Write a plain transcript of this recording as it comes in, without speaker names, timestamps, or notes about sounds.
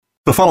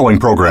The following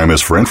program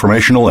is for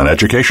informational and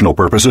educational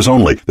purposes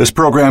only. This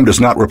program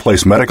does not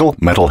replace medical,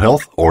 mental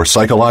health, or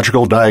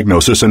psychological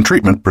diagnosis and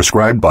treatment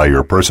prescribed by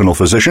your personal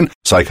physician,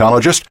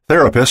 psychologist,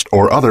 therapist,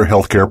 or other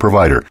healthcare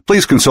provider.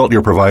 Please consult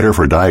your provider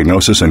for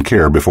diagnosis and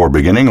care before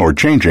beginning or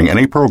changing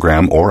any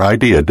program or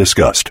idea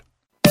discussed.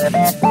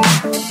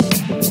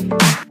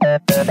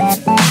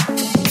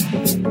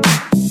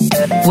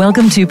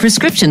 Welcome to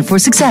Prescription for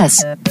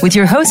Success with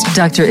your host,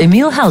 Dr.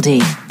 Emil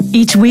Haldi.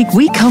 Each week,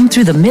 we comb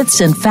through the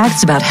myths and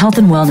facts about health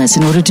and wellness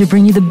in order to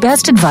bring you the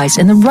best advice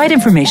and the right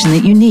information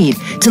that you need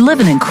to live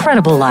an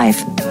incredible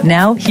life.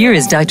 Now, here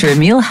is Dr.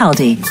 Emil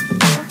Haldi.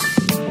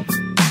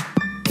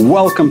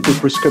 Welcome to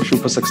Prescription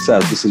for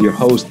Success. This is your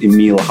host,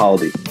 Emil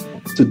Haldi.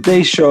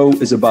 Today's show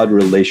is about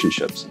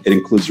relationships. It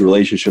includes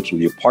relationships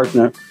with your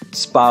partner,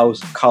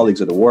 spouse,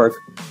 colleagues at work,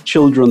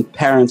 children,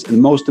 parents,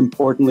 and most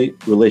importantly,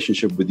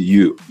 relationship with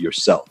you,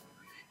 yourself.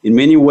 In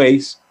many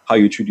ways, how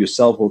you treat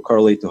yourself will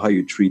correlate to how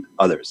you treat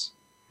others.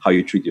 How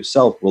you treat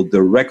yourself will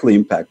directly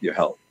impact your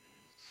health.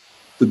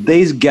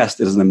 Today's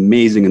guest is an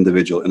amazing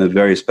individual and a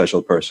very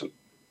special person.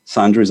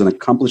 Sondra is an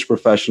accomplished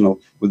professional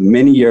with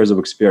many years of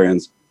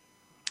experience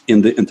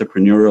in the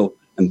entrepreneurial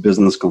and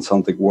business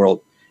consulting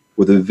world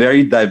with a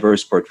very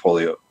diverse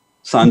portfolio.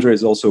 Sondra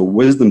is also a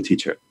wisdom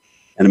teacher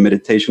and a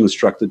meditation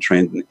instructor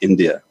trained in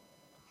India.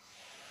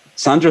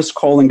 Sondra's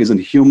calling is in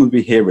human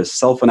behavior,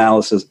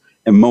 self-analysis,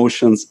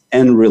 emotions,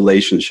 and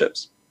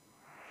relationships.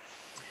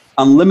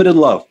 Unlimited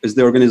Love is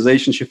the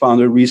organization she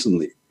founded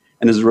recently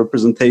and is a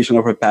representation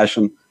of her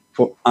passion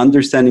for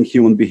understanding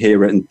human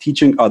behavior and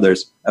teaching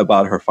others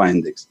about her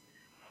findings.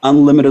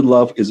 Unlimited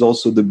Love is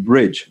also the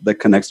bridge that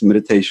connects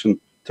meditation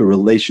to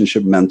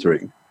relationship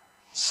mentoring.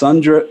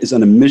 Sondra is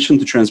on a mission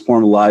to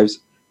transform lives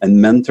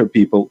and mentor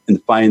people in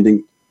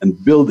finding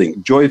and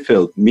building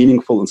joy-filled,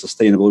 meaningful, and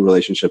sustainable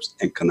relationships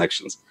and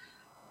connections.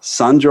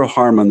 Sondra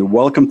Harmon,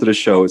 welcome to the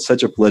show. It's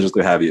such a pleasure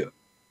to have you.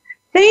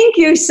 Thank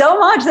you so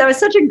much. That was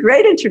such a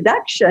great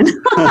introduction.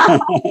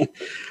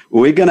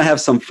 We're going to have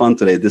some fun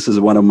today. This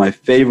is one of my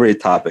favorite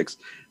topics,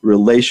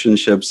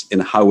 relationships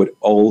and how it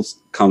all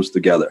comes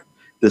together.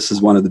 This is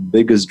one of the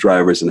biggest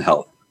drivers in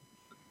health,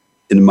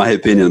 in my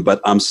opinion. But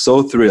I'm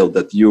so thrilled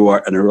that you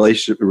are a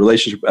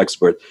relationship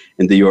expert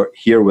and that you're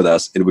here with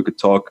us and we could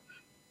talk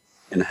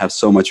and have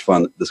so much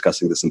fun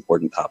discussing this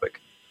important topic.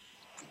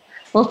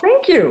 Well,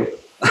 thank you.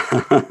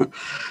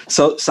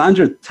 So,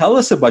 Sondra, tell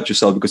us about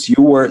yourself, because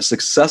you were a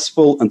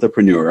successful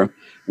entrepreneur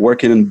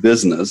working in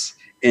business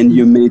and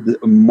you made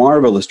a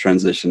marvelous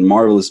transition,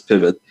 marvelous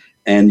pivot,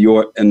 and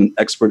you're an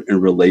expert in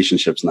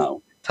relationships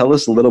now. Tell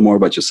us a little more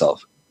about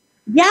yourself.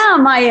 Yeah,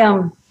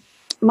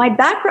 my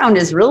background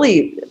is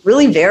really,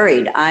 really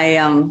varied.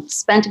 I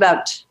spent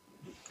about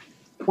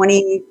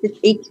 20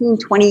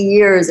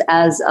 years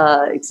as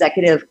an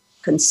executive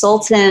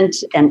consultant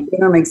and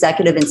interim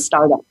executive in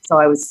startups. So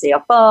I was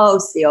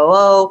CFO,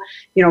 COO,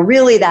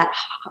 really that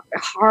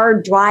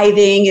hard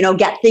driving,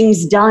 get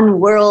things done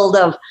world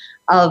of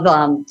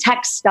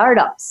tech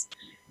startups,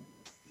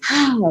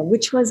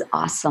 which was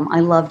awesome. I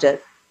loved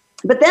it.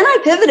 But then I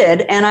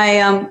pivoted and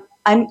I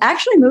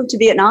actually moved to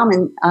Vietnam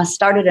and helped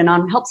start a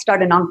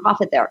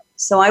nonprofit there.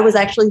 So I was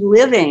actually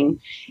living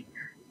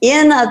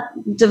in a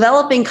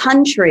developing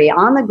country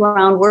on the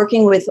ground,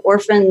 working with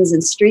orphans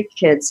and street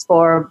kids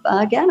for,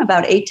 again,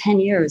 about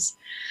 8-10 years,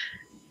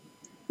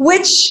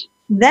 which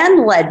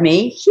then led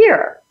me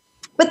here.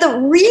 But the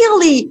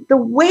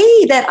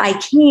way that I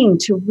came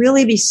to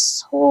really be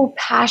so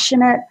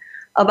passionate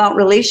about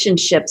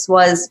relationships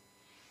was,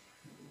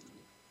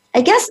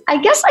 I guess I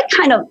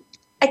kind of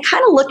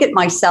look at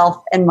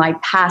myself and my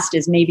past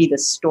as maybe the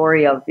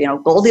story of,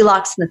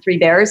 Goldilocks and the Three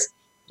Bears.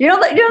 You know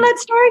that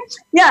story?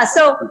 Yeah.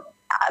 So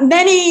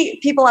many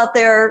people out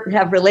there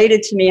have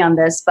related to me on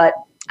this, but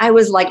I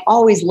was like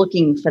always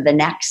looking for the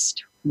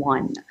next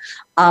one.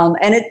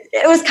 And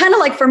it was kind of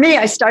like, for me,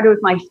 I started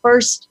with my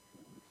first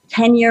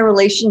 10-year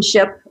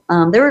relationship.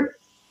 There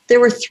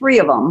were 3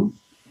 of them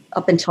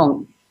up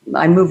until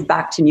I moved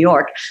back to New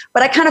York.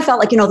 But I kind of felt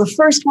like, the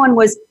first one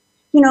was,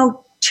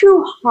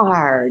 too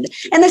hard.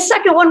 And the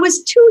second one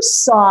was too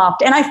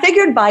soft. And I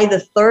figured by the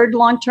third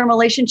long-term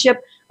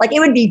relationship, like it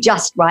would be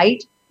just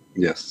right.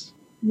 Yes.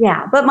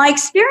 Yeah, but my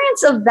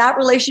experience of that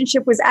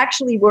relationship was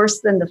actually worse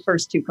than the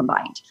first 2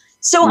 combined.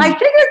 So I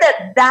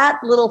figured that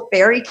little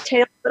fairy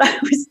tale that I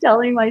was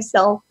telling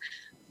myself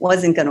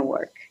wasn't going to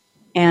work.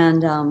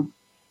 And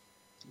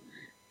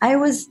I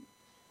was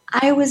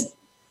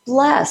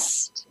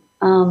blessed.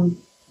 I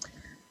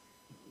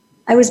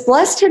was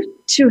blessed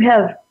to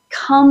have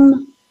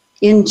come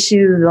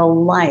into the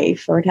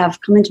life, or to have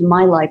come into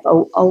my life,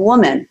 a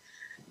woman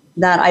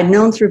that I'd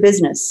known through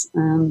business.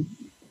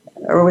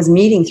 Or was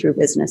meeting through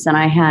business. And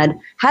I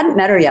hadn't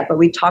met her yet, but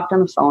we talked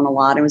on the phone a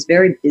lot. It was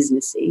very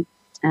businessy.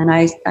 And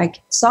I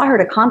saw her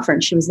at a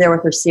conference. She was there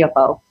with her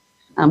CFO.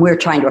 We were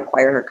trying to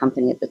acquire her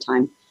company at the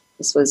time.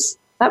 This was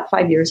about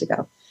 5 years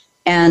ago.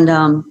 And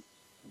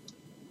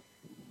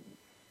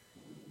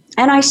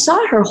I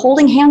saw her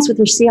holding hands with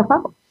her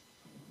CFO.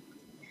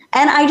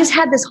 And I just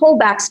had this whole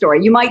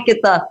backstory. You might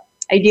get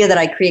idea that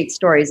I create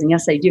stories, and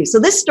yes, I do. So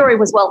this story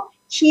was, well,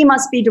 he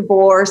must be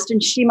divorced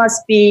and she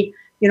must be,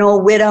 a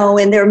widow,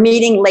 and they're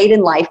meeting late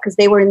in life because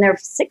they were in their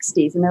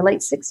 60s, in their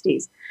late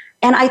 60s.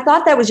 And I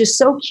thought that was just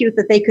so cute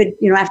that they could,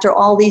 after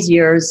all these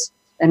years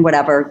and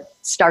whatever,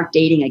 start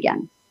dating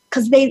again.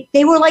 Because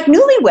they were like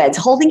newlyweds,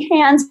 holding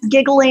hands,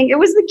 giggling. It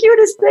was the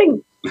cutest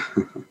thing.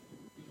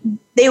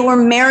 They were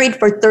married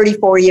for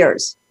 34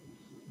 years.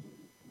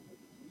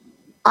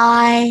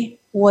 I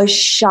was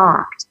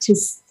shocked to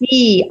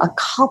see a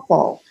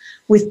couple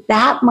with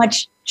that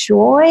much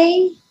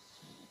joy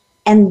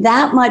and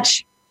that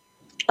much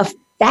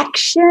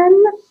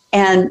affection,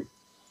 and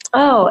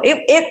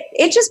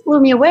it just blew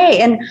me away.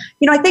 And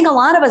I think a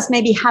lot of us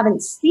maybe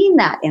haven't seen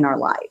that in our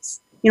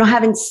lives.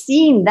 Haven't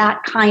seen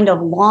that kind of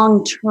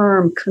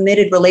long-term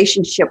committed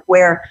relationship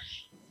where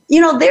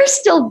they're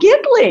still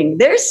giggling,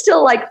 they're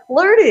still like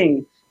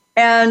flirting,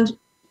 and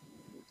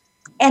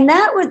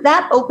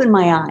that opened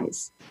my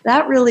eyes.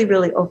 That really,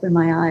 really opened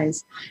my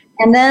eyes.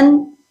 And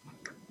then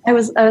I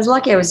was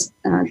lucky. I was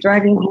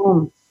driving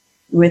home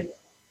with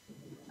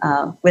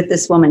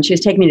this woman. She was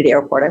taking me to the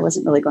airport. I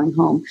wasn't really going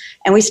home.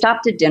 And we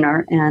stopped at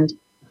dinner. And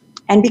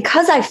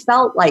because I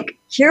felt like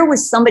here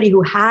was somebody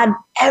who had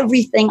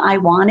everything I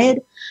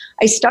wanted,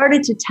 I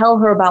started to tell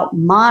her about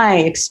my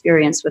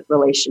experience with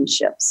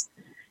relationships.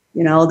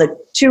 The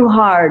too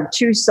hard,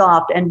 too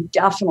soft, and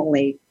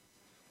definitely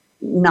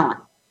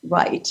not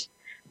right.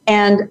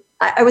 And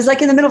I was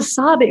like in the middle of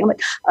sobbing. I'm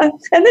like,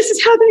 and this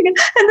is happening, and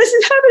this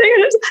is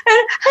happening.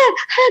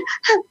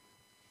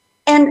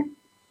 And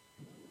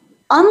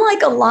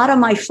unlike a lot of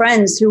my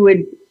friends who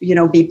would,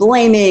 be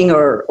blaming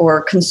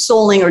or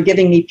consoling or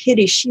giving me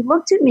pity, she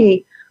looked at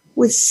me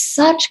with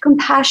such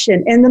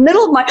compassion. In the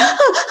middle of my,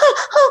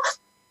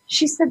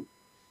 she said,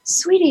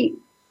 "Sweetie,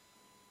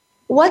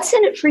 what's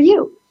in it for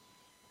you?"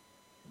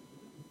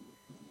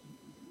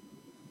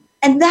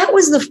 And that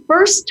was the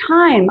first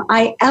time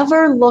I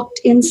ever looked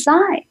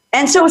inside.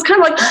 And so it was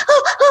kind of like,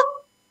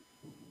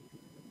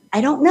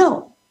 I don't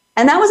know.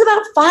 And that was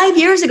about 5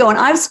 years ago. And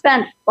I've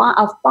spent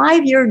a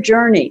 5-year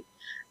journey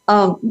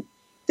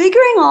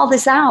figuring all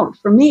this out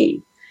for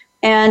me.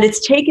 And it's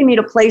taken me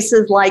to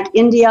places like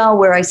India,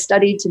 where I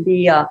studied to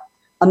be a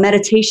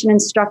meditation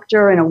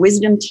instructor and a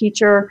wisdom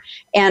teacher.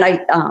 And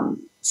I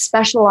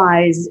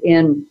specialize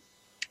in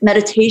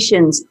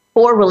meditations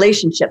for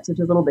relationships, which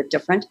is a little bit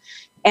different.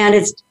 And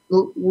it's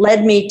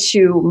led me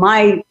to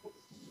my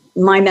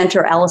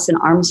mentor, Allison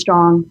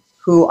Armstrong,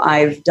 who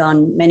I've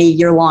done many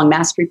year-long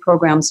mastery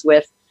programs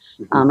with.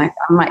 I'm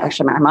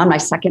on my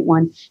second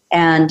one.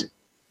 And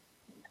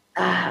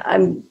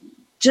I'm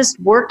just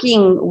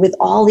working with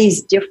all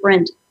these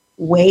different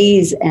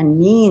ways and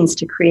means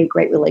to create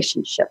great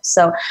relationships.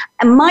 So,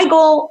 and my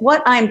goal,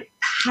 what I'm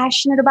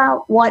passionate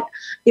about,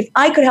 if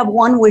I could have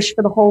one wish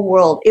for the whole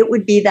world, it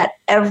would be that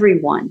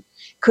everyone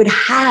could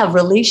have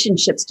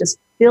relationships just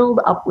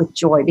filled up with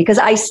joy, because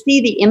I see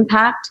the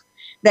impact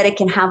that it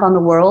can have on the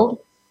world.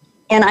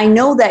 And I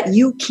know that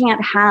you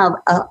can't have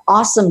an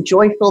awesome,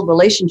 joy-filled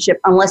relationship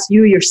unless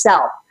you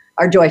yourself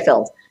are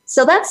joy-filled.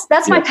 So that's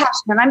my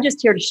passion, and I'm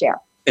just here to share.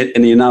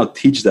 And you now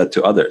teach that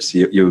to others.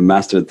 You've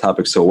mastered the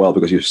topic so well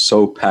because you're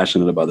so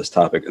passionate about this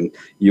topic, and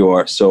you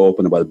are so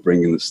open about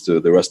bringing this to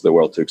the rest of the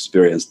world to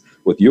experience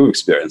what you've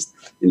experienced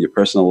in your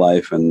personal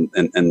life and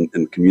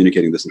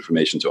communicating this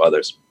information to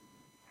others.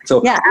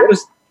 So yeah,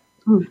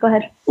 go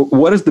ahead.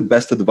 What is the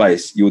best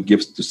advice you would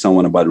give to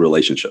someone about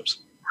relationships?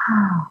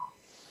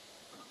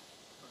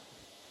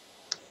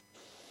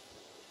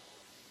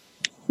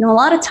 A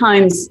lot of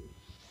times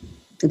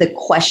the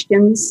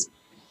questions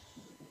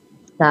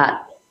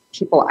that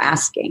people are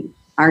asking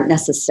aren't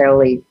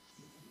necessarily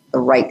the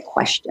right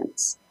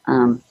questions.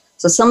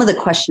 So some of the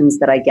questions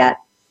that I get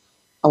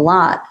a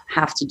lot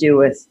have to do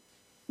with,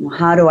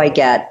 how do I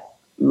get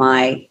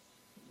my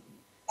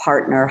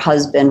partner,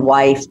 husband,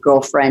 wife,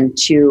 girlfriend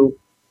to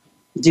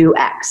do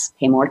X,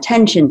 pay more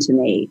attention to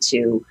me,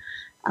 to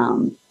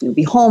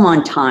be home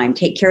on time,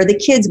 take care of the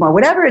kids more,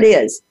 whatever it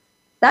is.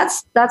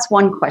 That's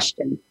one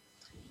question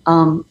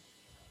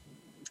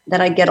that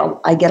I get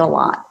a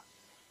lot.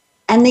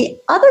 And the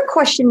other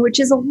question, which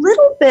is a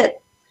little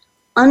bit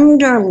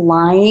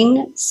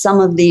underlying some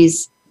of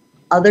these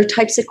other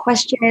types of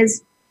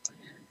questions,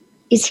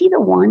 is he the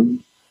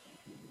one?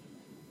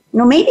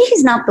 Maybe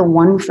he's not the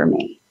one for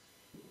me.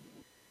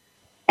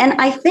 And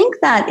I think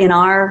that in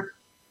our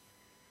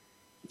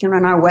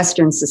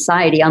Western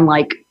society,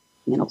 unlike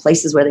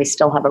places where they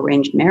still have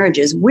arranged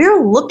marriages,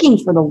 we're looking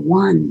for the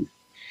one.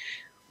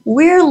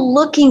 We're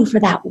looking for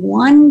that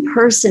one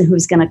person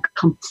who's going to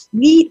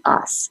complete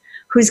us,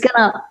 who's going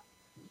to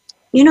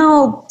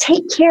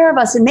take care of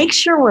us and make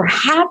sure we're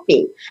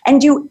happy and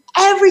do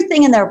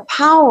everything in their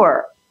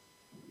power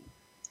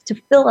to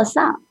fill us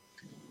up.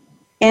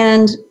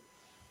 And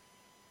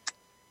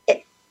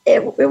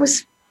it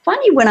was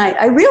funny when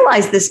I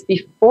realized this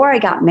before I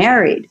got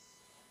married.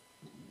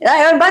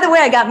 And by the way,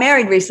 I got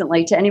married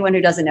recently, to anyone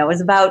who doesn't know. It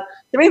was about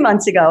 3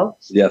 months ago.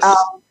 Yes.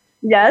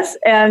 Yes.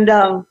 And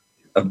a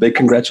big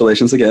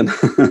congratulations again.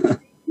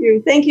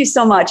 you. Thank you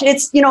so much.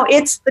 It's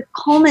the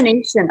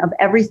culmination of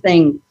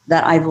everything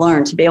that I've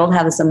learned to be able to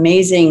have this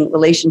amazing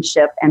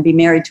relationship and be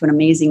married to an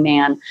amazing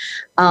man.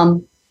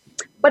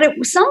 But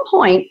at some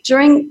point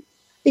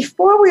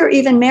before we were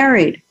even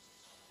married,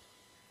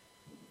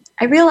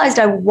 I realized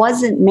I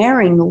wasn't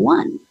marrying the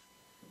one.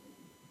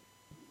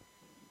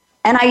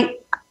 And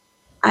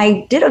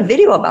I did a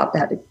video about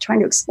that,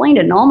 trying to explain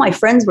it, and all my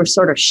friends were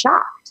sort of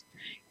shocked.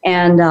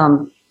 And,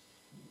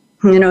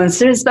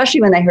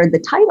 especially when they heard the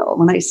title,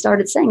 when I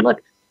started saying,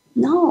 look,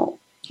 no,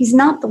 he's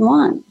not the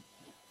one.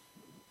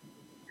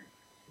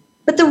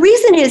 But the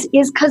reason is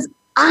because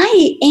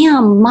I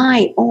am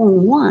my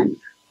own one.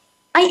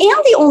 I am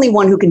the only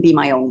one who can be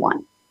my own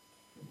one.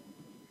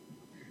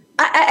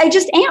 I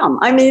just am.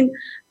 I mean,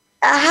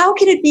 how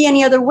can it be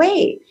any other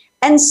way?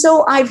 And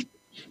so I've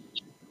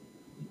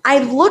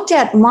looked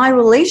at my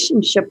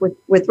relationship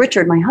with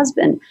Richard, my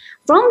husband,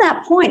 from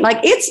that point. Like,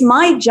 it's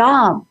my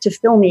job to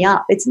fill me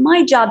up. It's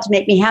my job to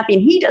make me happy.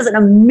 And he does an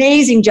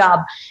amazing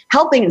job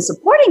helping and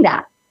supporting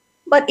that.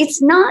 But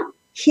it's not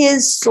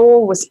his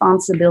sole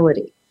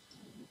responsibility.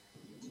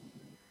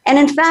 And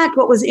in fact,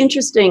 what was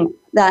interesting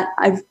that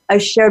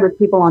I've shared with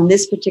people on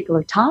this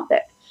particular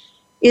topic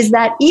is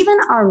that even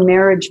our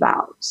marriage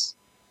vows,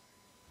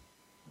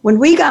 when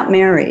we got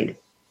married,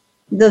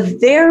 the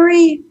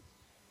very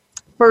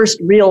first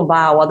real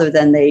vow, other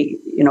than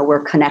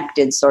we're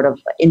connected sort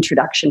of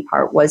introduction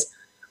part, was,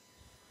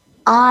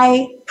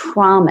 I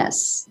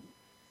promise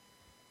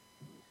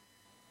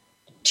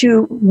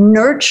to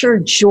nurture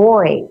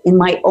joy in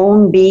my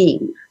own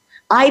being.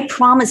 I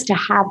promise to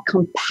have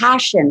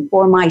compassion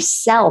for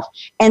myself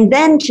and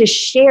then to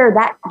share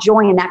that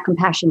joy and that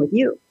compassion with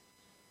you.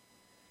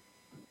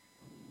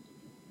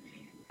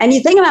 And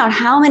you think about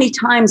how many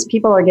times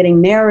people are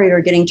getting married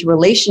or getting to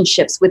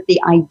relationships with the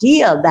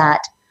idea that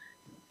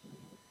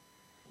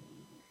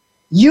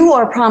you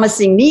are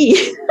promising me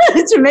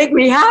to make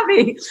me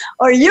happy,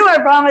 or you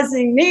are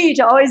promising me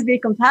to always be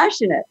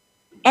compassionate.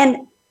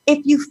 And if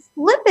you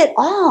flip it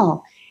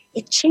all,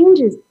 it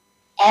changes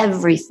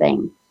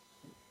everything.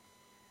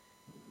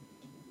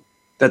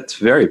 That's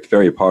very,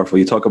 very powerful.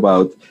 You talk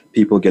about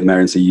people get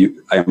married and say,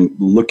 I am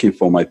looking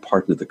for my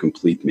partner to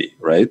complete me,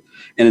 right?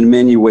 And in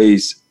many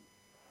ways,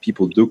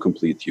 people do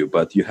complete you,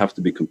 but you have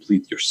to be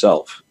complete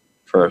yourself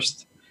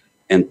first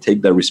and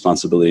take that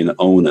responsibility and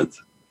own it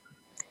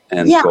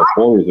and go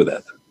forward with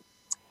it.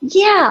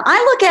 Yeah, I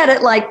look at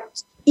it like,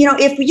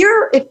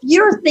 if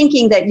you're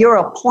thinking that you're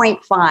a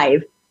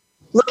 0.5,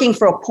 looking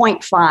for a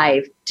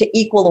 0.5 to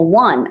equal a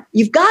 1,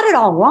 you've got it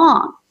all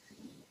wrong.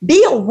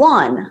 Be a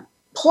 1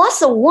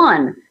 plus a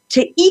 1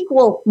 to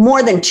equal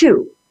more than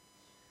 2.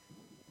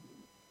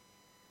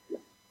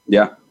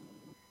 Yeah.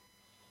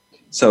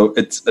 So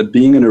it's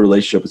being in a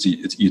relationship,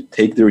 you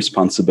take the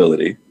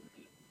responsibility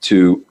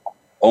to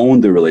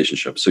own the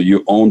relationship. So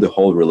you own the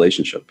whole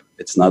relationship.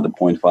 It's not the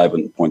 0.5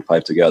 and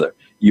 0.5 together.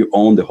 You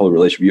own the whole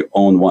relationship. You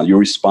own one. You're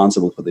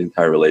responsible for the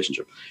entire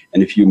relationship.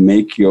 And if you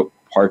make your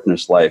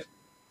partner's life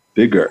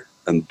bigger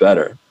and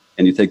better,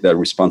 and you take that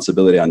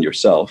responsibility on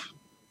yourself,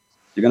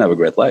 you're going to have a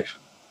great life.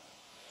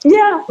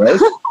 Yeah. Right?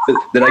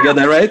 Did I get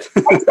that right?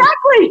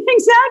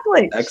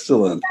 Exactly.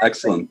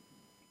 Excellent.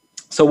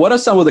 So what are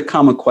some of the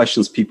common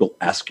questions people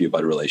ask you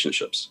about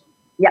relationships?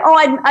 Yeah. Oh,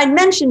 I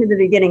mentioned in the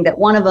beginning that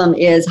one of them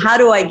is, how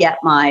do I get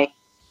my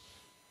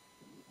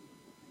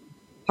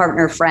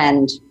partner,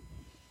 friend,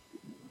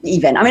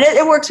 even? I mean,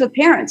 it works with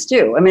parents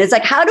too. I mean, it's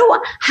like, how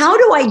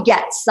do I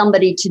get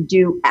somebody to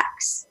do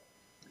X?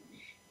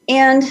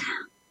 And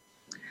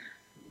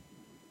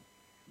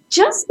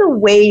just the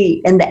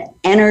way and the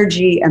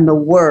energy and the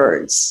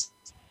words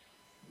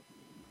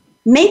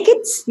make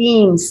it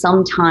seem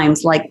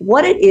sometimes like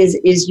what it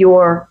is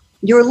you're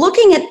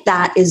looking at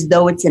that as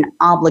though it's an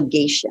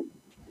obligation,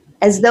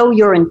 as though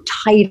you're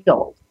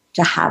entitled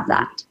to have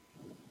that.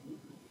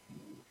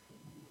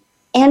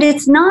 And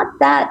it's not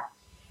that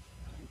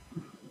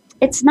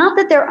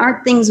there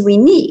aren't things we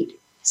need.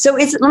 So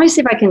let me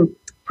see if I can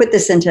put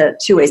this into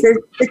two ways.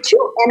 The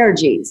two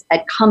energies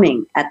at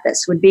coming at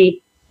this would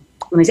be,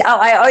 let me see.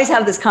 I always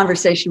have this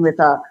conversation with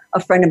a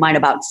friend of mine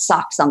about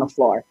socks on the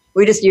floor.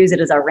 We just use it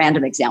as a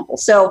random example.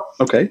 So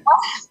okay.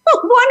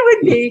 One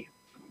would be,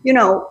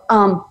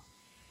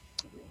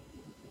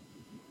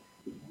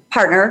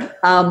 partner,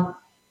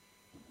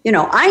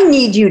 I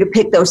need you to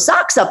pick those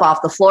socks up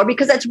off the floor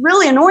because that's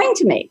really annoying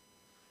to me.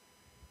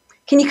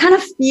 Can you kind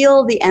of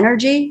feel the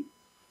energy?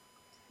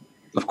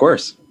 Of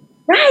course.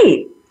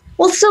 Right.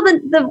 Well, so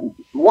the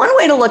one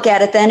way to look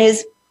at it then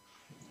is,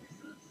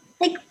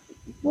 like,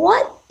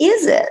 what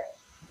is it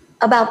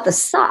about the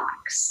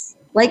socks?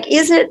 Like,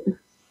 is it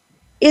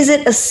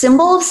a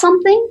symbol of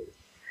something?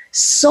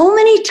 So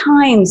many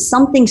times,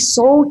 something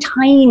so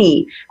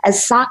tiny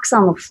as socks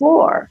on the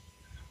floor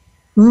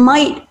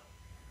might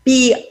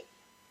be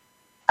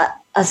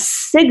a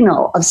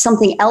signal of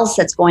something else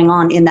that's going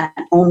on in that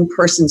own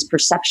person's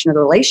perception of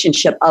the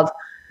relationship of,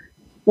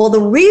 Well, the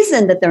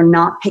reason that they're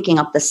not picking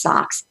up the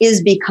socks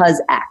is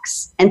because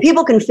X. And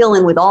people can fill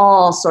in with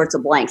all sorts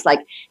of blanks,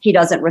 like he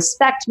doesn't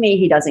respect me,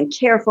 he doesn't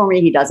care for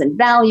me, he doesn't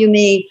value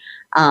me.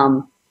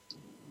 The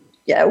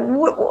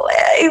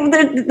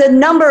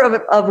number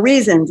of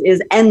reasons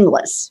is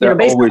endless. There are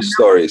always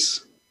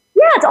stories.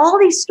 Yeah, it's all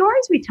these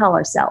stories we tell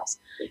ourselves.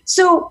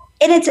 So,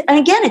 and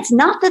again, it's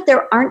not that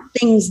there aren't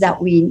things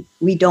that we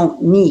don't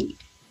need.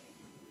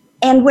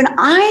 And when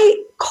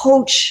I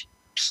coach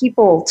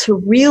people to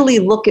really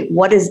look at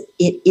what it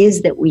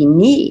is that we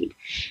need,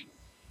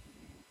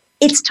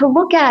 it's to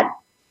look at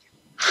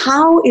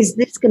how is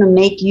this going to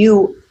make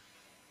you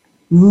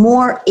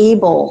more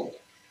able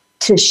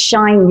to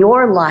shine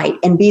your light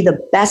and be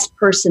the best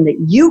person that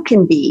you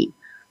can be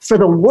for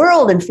the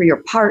world and for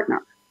your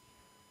partner.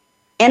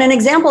 And an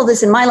example of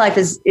this in my life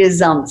is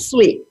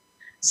sleep.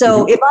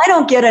 So if I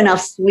don't get enough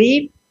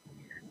sleep,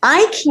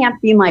 I can't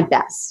be my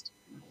best,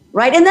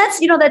 right? And that's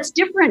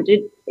different.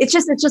 It's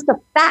just a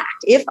fact.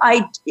 If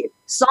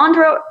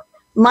Sondra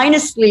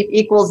minus sleep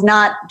equals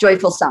not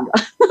joyful Sondra.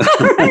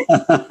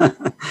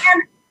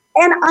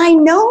 and I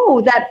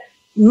know that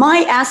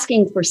my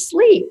asking for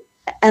sleep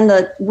and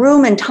the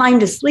room and time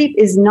to sleep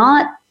is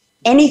not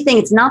anything.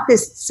 It's not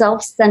this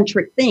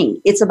self-centric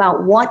thing. It's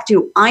about what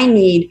do I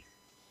need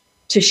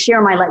to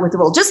share my light with the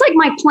world. Just like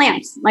my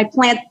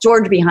plant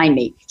George behind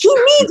me, he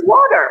needs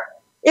water.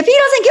 If he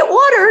doesn't get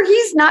water,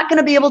 he's not going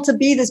to be able to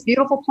be this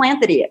beautiful plant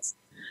that he is.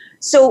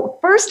 So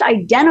first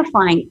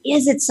identifying,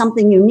 is it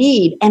something you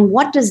need? And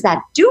what does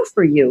that do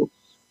for you?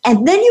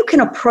 And then you can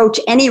approach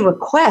any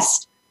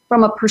request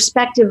from a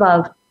perspective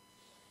of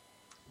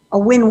a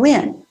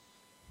win-win.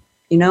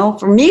 You know,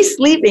 for me,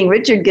 sleeping,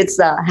 Richard gets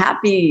a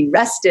happy,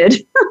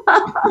 rested,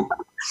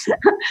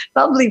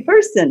 bubbly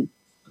person.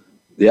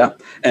 Yeah.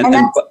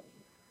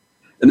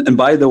 And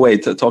by the way,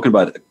 talking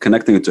about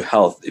connecting it to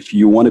health, if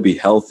you want to be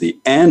healthy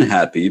and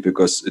happy,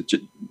 because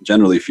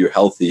generally if you're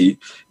healthy,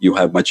 you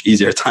have much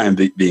easier time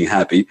being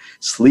happy,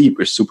 sleep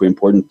is super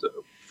important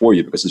for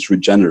you because it's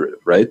regenerative,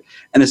 right?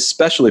 And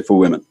especially for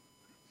women.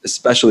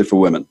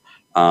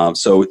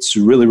 So it's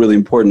really, really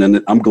important.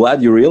 And I'm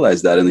glad you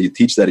realize that and you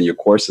teach that in your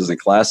courses and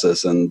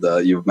classes and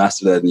you've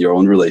mastered that in your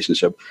own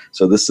relationship.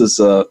 So this is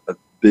a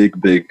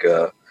big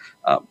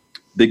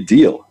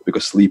deal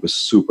because sleep is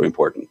super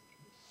important.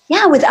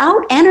 Yeah,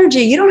 without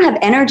energy, you don't have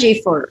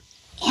energy for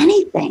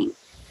anything.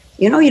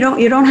 You know, you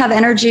don't have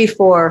energy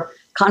for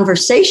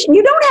conversation.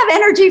 You don't have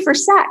energy for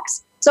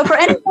sex. So for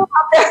anyone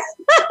out there,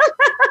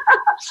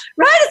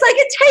 right? It's like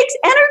it takes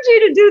energy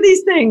to do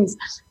these things.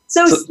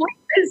 So sleep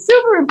is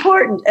super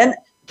important, and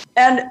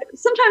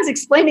sometimes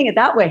explaining it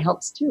that way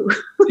helps too.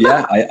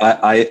 Yeah,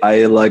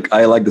 I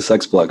like the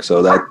sex plug,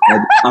 so that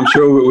I'm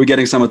sure we're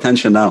getting some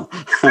attention now.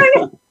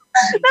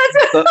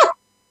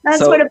 That's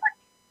what.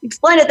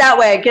 Explain it that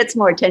way, it gets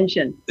more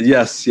attention.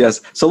 Yes.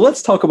 So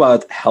let's talk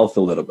about health a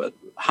little bit.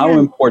 How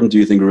important do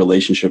you think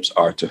relationships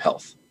are to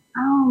health?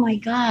 Oh my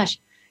gosh.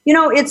 You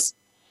know, it's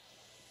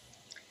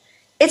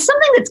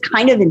something that's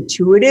kind of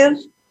intuitive,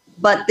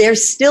 but they're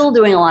still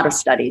doing a lot of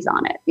studies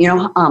on it. You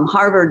know,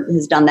 Harvard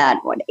has done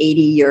that,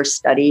 80-year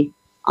study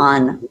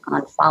on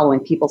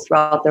following people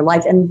throughout their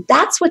life. And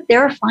that's what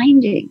they're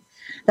finding,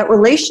 that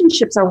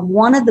relationships are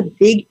one of the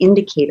big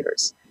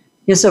indicators.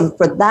 You know, so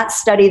for that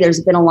study,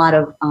 there's been a lot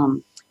of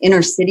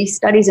inner city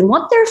studies. And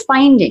what they're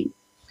finding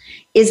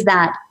is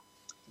that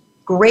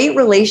great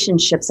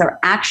relationships are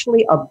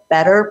actually a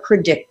better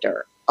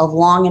predictor of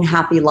long and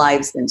happy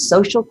lives than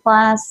social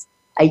class,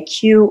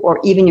 IQ, or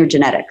even your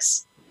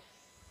genetics.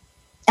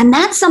 And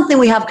that's something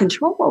we have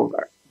control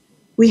over.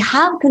 We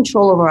have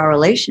control over our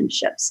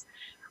relationships.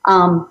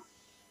 And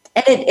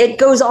it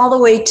goes all the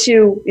way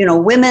to, you know,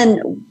 women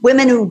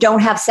who don't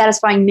have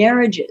satisfying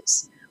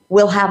marriages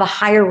will have a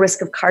higher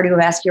risk of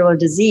cardiovascular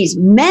disease.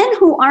 Men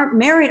who aren't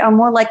married are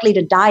more likely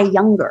to die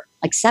younger,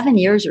 like 7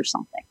 years or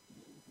something.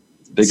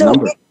 Big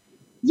number.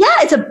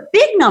 It's a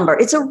big number.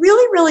 It's a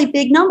really, really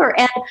big number.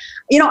 And,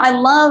 you know, I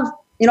love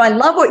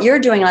what you're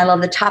doing. And I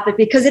love the topic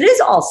because it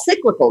is all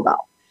cyclical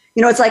though.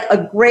 You know, it's like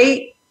a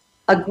great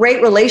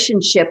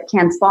relationship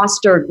can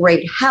foster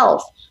great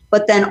health,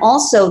 but then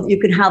also you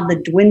can have the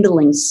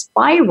dwindling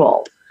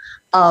spiral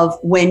of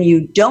when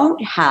you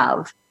don't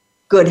have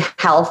good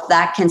health,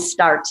 that can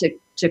start to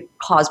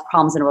cause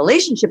problems in a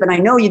relationship. And I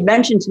know you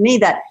mentioned to me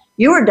that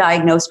you were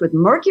diagnosed with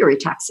mercury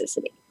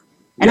toxicity.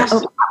 And yes.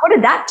 What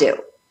did that do?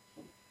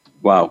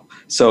 Wow.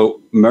 So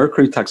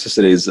mercury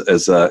toxicity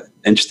is an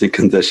interesting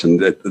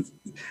condition.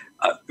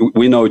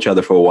 We know each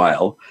other for a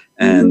while.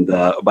 And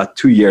about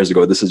 2 years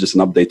ago, this is just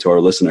an update to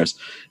our listeners,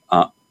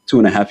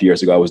 2.5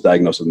 years ago, I was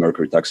diagnosed with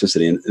mercury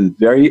toxicity in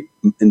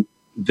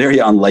very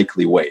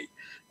unlikely way.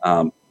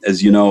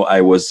 As you know,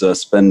 I was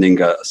spending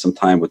some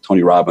time with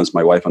Tony Robbins.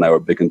 My wife and I were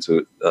big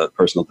into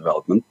personal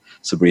development,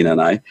 Sabrina and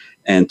I.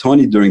 And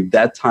Tony, during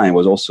that time,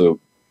 was also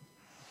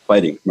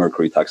fighting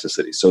mercury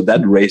toxicity. So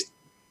that raised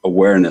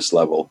awareness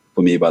level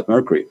for me about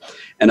mercury.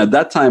 And at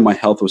that time, my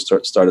health was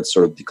started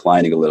sort of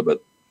declining a little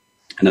bit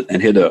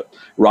and hit a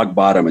rock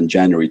bottom in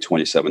January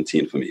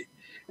 2017 for me.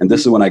 And this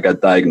is when I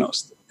got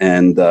diagnosed.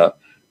 And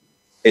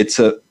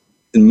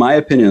in my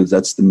opinion,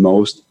 that's the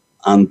most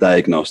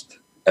undiagnosed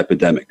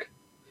epidemic.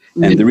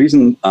 And the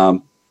reason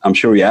I'm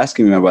sure you're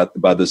asking me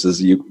about this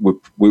is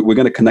we're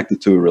going to connect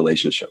it to a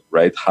relationship,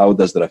 right? How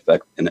does that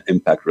affect and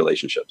impact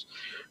relationships?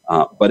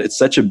 But it's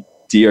such a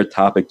dear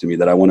topic to me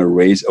that I want to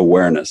raise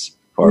awareness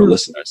for our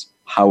listeners,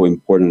 how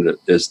important it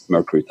is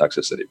mercury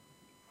toxicity.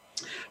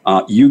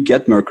 You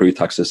get mercury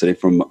toxicity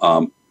from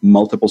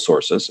multiple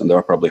sources, and there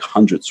are probably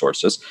 100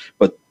 sources,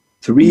 but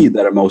 3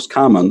 that are most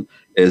common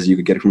is you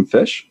can get it from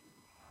fish.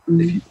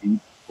 If you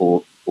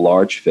eat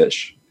large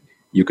fish,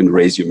 you can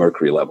raise your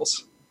mercury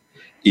levels.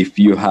 If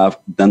you have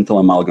dental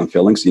amalgam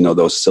fillings,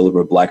 those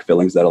silver black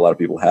fillings that a lot of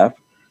people have,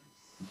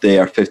 they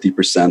are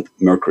 50%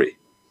 mercury.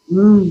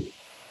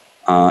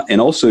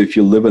 And also, if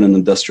you live in an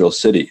industrial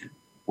city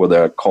where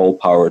there are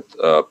coal-powered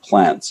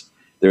plants,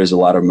 there is a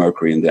lot of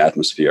mercury in the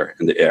atmosphere,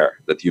 in the air,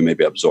 that you may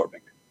be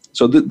absorbing.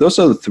 So those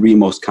are the 3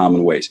 most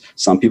common ways.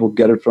 Some people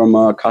get it from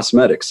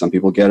cosmetics. Some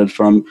people get it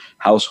from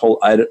household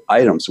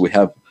items. We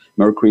have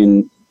mercury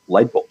in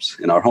light bulbs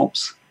in our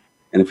homes.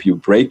 And if you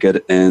break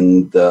it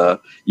and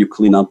you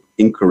clean up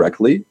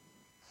incorrectly,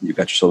 you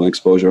got yourself an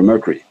exposure of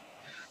mercury.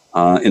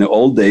 In the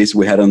old days,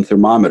 we had on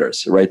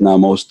thermometers. Right now,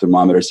 most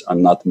thermometers are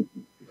not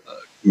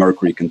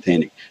mercury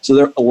containing. So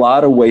there are a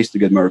lot of ways to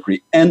get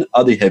mercury and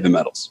other heavy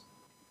metals.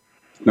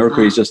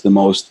 Mercury is just the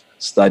most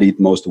studied,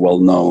 most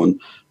well-known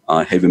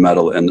heavy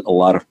metal, and a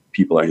lot of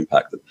people are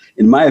impacted.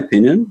 In my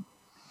opinion,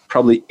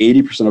 probably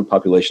 80% of the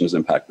population is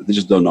impacted. They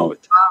just don't know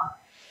it. Wow.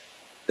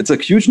 It's a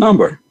huge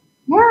number.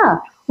 Yeah.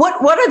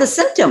 What are the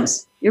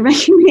symptoms? You're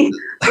making me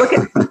look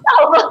at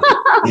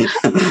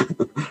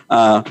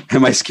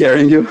Am I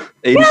scaring you?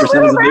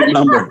 80% is a big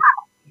number.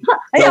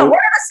 Yeah, what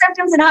are the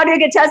symptoms and how do you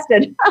get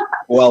tested?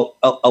 Well,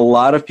 a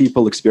lot of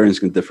people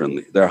experience it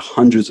differently. There are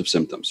hundreds of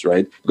symptoms,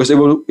 right? Because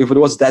if it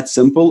was that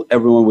simple,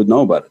 everyone would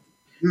know about it.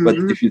 But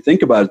if you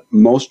think about it,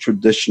 most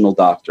traditional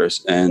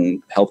doctors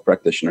and health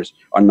practitioners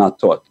are not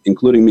taught,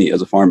 including me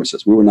as a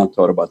pharmacist. We were not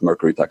taught about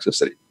mercury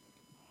toxicity.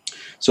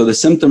 So the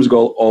symptoms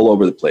go all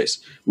over the place,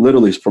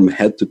 literally from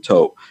head to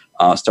toe,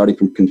 starting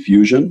from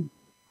confusion,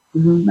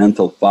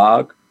 mental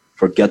fog,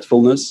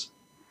 forgetfulness,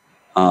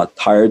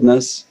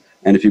 tiredness.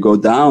 And if you go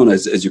down,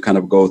 as you kind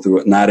of go through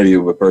anatomy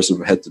of a person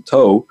from head to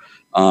toe,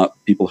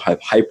 people have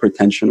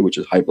hypertension, which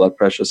is high blood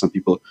pressure. Some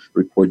people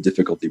report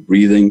difficulty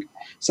breathing.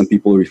 Some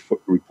people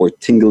report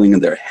tingling in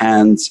their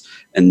hands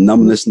and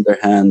numbness in their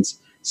hands.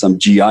 Some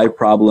GI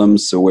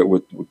problems, so what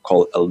we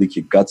call a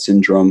leaky gut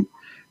syndrome,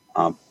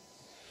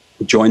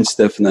 joint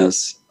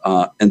stiffness,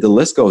 and the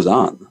list goes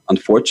on,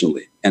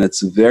 unfortunately. And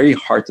it's very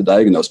hard to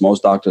diagnose.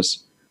 Most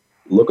doctors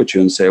look at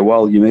you and say,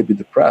 well, you may be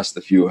depressed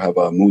if you have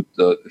a mood,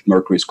 if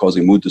mercury is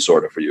causing mood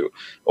disorder for you,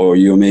 or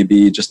you may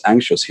be just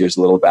anxious. Here's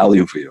a little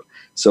Valium for you.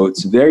 So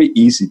it's very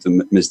easy to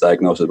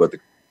misdiagnose it, but the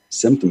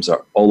symptoms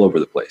are all over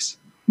the place.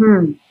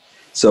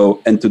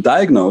 So, and to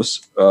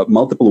diagnose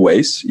multiple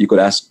ways, you could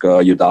ask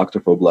your doctor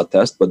for a blood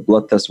test, but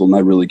blood tests will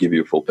not really give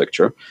you a full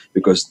picture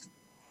because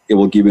it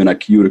will give you an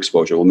acute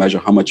exposure. It will measure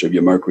how much of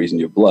your mercury is in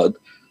your blood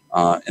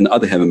and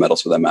other heavy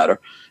metals for that matter.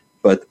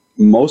 But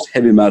most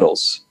heavy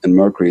metals and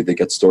mercury, they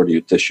get stored in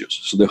your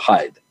tissues, so they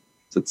hide.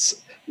 So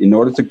it's, in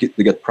order to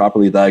get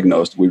properly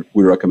diagnosed, we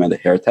recommend a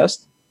hair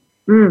test,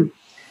 and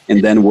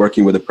then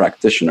working with a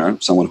practitioner,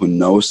 someone who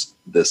knows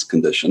this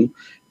condition,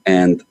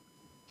 and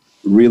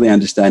really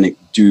understanding,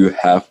 do you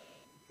have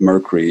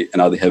mercury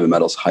and other heavy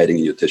metals hiding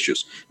in your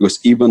tissues? Because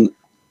even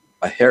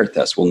a hair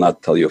test will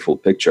not tell you a full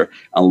picture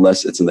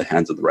unless it's in the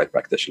hands of the right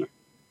practitioner.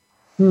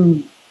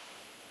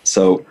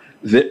 So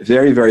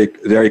very, very,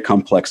 very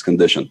complex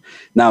condition.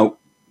 Now,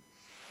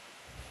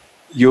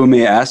 you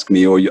may ask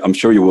me, or I'm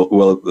sure you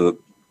will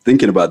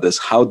thinking about this,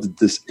 how did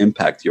this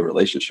impact your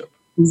relationship?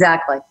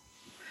 Exactly.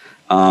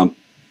 And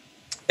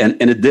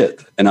it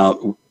did.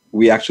 And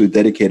we actually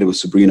dedicated with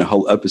Sabrina a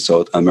whole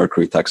episode on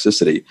mercury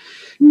toxicity.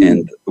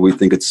 And we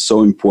think it's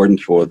so important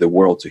for the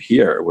world to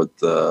hear what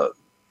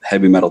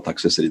heavy metal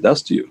toxicity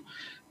does to you.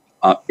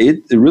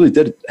 It really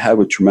did have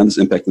a tremendous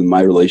impact on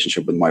my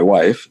relationship with my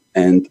wife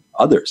and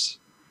others.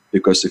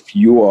 Because if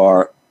you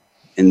are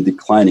in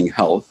declining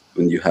health,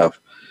 when you have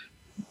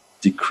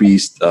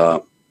decreased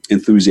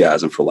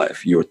enthusiasm for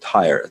life, you're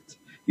tired,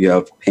 you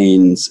have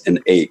pains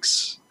and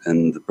aches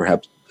and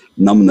perhaps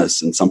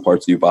numbness in some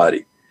parts of your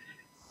body,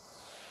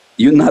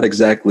 you're not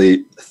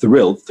exactly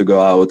thrilled to go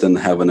out and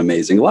have an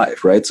amazing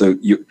life, right? So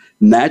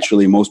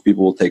naturally, most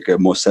people will take a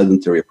more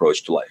sedentary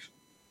approach to life.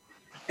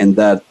 And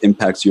that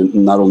impacts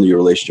not only your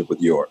relationship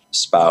with your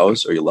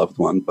spouse or your loved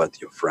one, but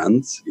your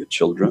friends, your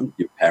children,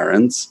 your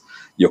parents,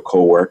 your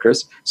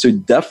co-workers. So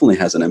it definitely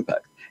has an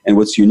impact. And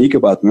what's unique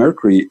about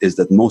mercury is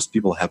that most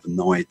people have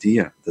no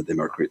idea that they're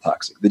mercury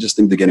toxic. They just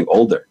think they're getting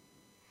older.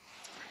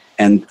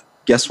 And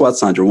guess what,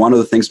 Sondra? One of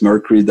the things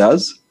mercury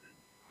does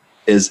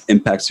is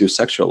impacts your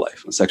sexual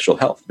life and sexual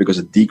health because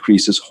it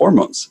decreases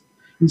hormones.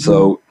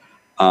 So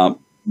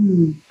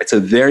it's a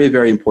very,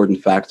 very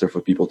important factor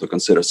for people to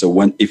consider.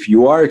 So if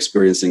you are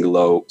experiencing a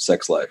low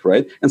sex life,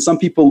 right? And some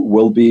people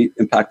will be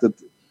impacted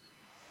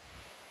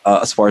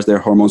as far as their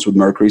hormones with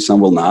mercury, some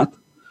will not.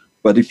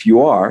 But if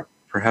you are,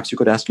 perhaps you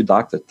could ask your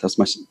doctor,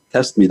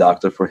 test me,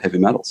 doctor, for heavy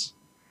metals.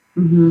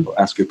 Or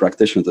ask your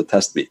practitioner to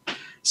test me.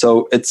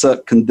 So it's a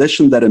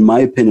condition that, in my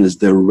opinion, is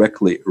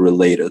directly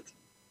related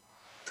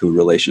to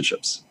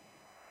relationships.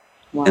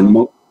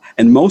 Wow.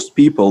 And most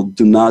people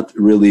do not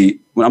really,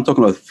 when I'm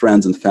talking about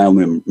friends and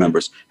family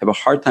members, have a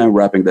hard time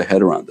wrapping their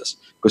head around this,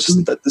 because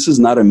this is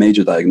not a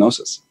major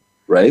diagnosis,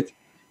 right?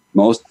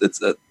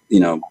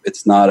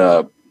 It's not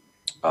a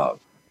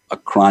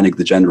chronic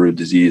degenerative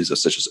disease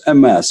such as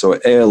MS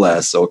or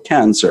ALS or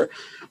cancer.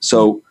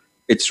 So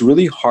it's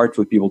really hard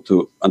for people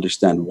to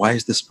understand, why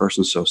is this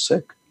person so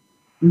sick?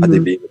 Are they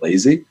being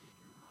lazy?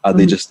 Are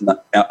they just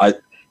not,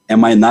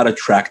 am I not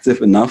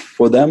attractive enough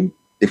for them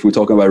if we're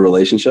talking about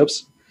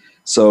relationships?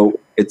 So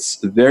it's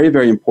very,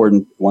 very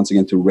important, once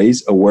again, to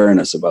raise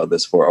awareness about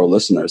this for our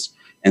listeners.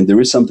 And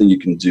there is something you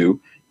can do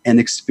and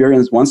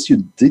experience. Once you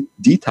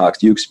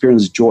detox, you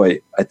experience joy,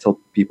 I tell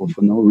people,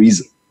 for no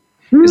reason.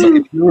 It's like,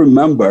 if you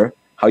remember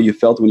how you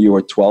felt when you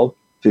were 12,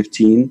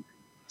 15,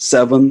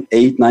 7,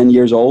 8, 9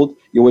 years old,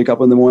 you wake up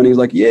in the morning, it's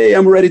like, yay,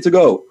 I'm ready to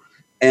go.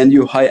 And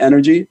you're high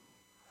energy.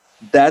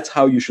 That's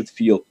how you should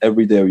feel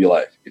every day of your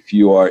life. If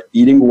you are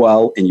eating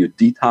well and you're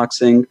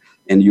detoxing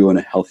and you're in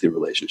a healthy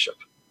relationship.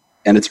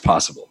 And it's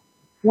possible.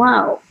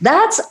 Wow,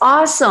 that's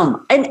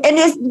awesome. And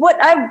is what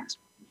I'm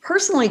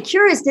personally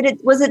curious,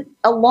 was it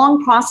a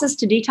long process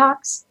to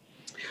detox?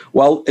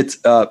 Well, it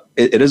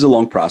is a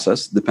long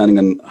process, depending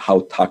on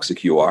how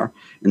toxic you are.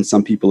 In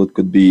some people, it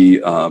could be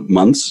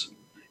months.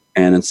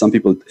 And in some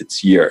people,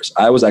 it's years.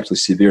 I was actually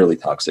severely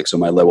toxic, so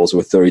my levels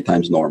were 30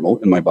 times normal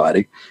in my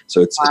body.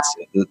 So it's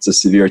a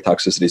severe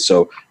toxicity.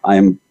 So I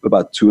am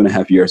about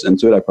 2.5 years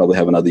into it. I probably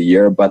have another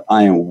year, but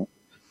I am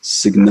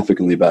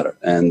significantly better,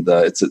 and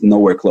it's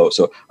nowhere close.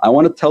 So I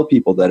want to tell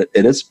people that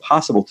it is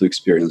possible to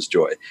experience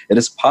joy. It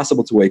is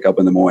possible to wake up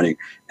in the morning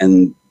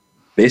and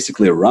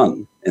basically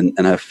run and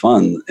have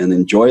fun and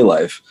enjoy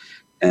life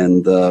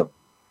and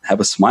have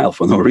a smile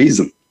for no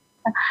reason.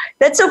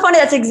 That's so funny.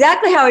 That's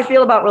exactly how I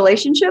feel about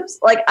relationships.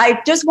 Like,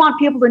 I just want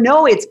people to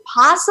know it's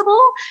possible.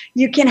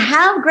 You can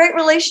have great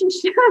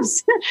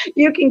relationships.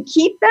 You can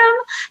keep them.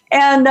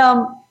 And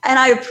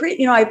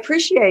I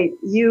appreciate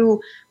you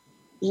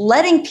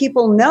letting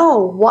people know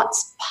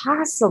what's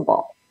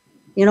possible,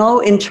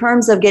 in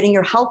terms of getting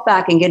your health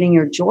back and getting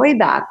your joy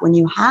back when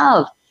you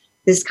have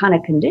this kind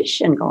of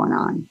condition going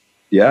on.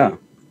 Yeah.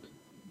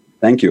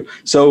 Thank you.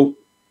 So,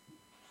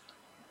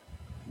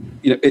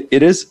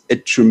 it is a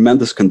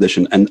tremendous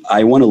condition, and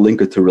I want to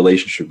link it to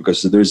relationship,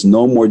 because there's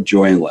no more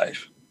joy in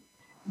life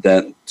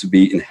than to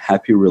be in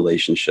happy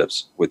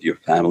relationships with your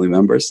family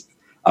members.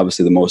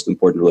 Obviously, the most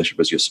important relationship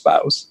is your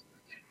spouse,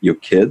 your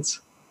kids,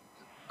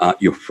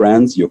 your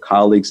friends, your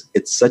colleagues.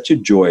 It's such a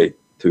joy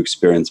to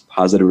experience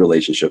positive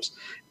relationships.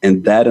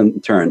 And that, in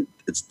turn,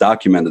 it's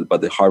documented by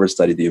the Harvard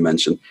study that you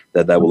mentioned,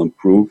 that will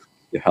improve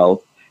your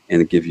health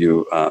and give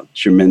you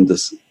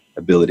tremendous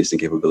abilities and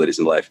capabilities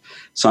in life.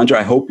 Sondra,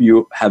 I hope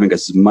you're having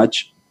as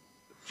much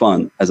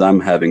fun as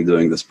I'm having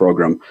doing this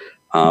program.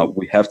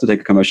 We have to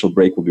take a commercial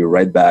break. We'll be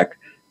right back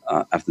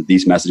after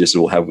these messages,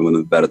 and we'll have a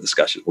little better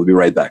discussion. We'll be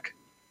right back.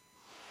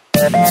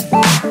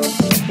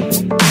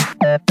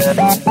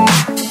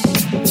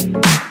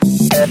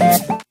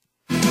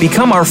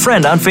 Become our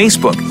friend on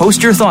Facebook.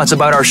 Post your thoughts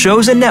about our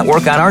shows and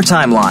network on our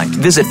timeline.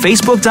 Visit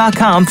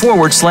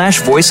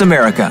facebook.com/Voice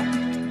America.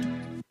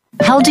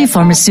 Haldi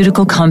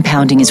Pharmaceutical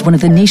Compounding is one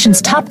of the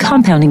nation's top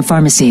compounding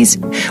pharmacies.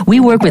 We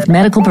work with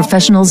medical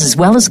professionals as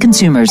well as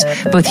consumers,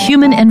 both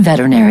human and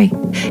veterinary.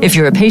 If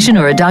you're a patient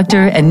or a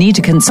doctor and need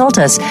to consult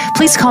us,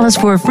 please call us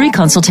for a free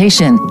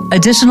consultation.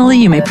 Additionally,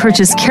 you may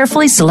purchase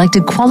carefully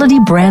selected quality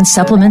brand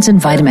supplements and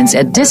vitamins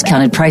at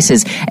discounted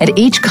prices at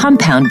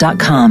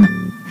hcompound.com.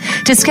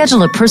 To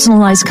schedule a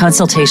personalized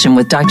consultation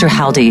with Dr.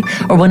 Haldi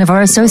or one of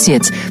our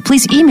associates,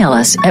 please email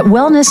us at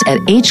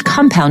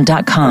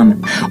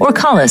wellness@hcompound.com or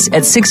call us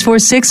at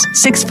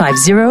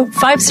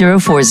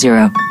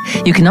 646-650-5040.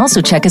 You can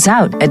also check us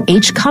out at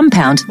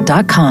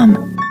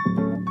hcompound.com.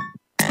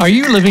 Are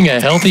you living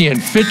a healthy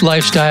and fit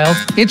lifestyle?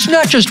 It's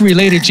not just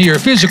related to your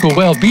physical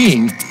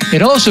well-being.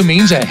 It also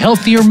means a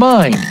healthier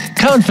mind,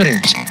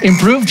 confidence,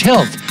 improved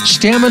health,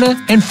 stamina,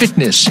 and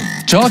fitness.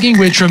 Talking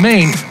with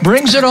Tremaine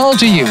brings it all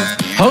to you.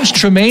 Host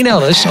Tremaine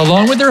Ellis,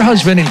 along with her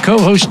husband and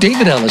co-host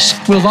David Ellis,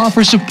 will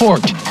offer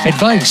support,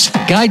 advice,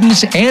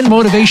 guidance, and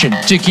motivation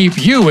to keep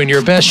you in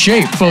your best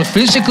shape, both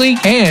physically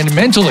and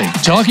mentally.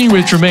 Talking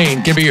with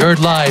Tremaine can be heard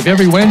live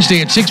every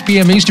Wednesday at 6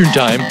 p.m. Eastern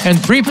Time and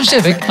 3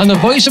 Pacific on the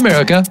Voice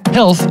America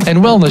Health and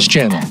Wellness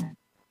Channel.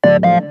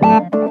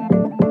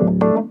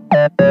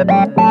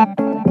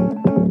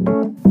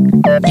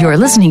 You're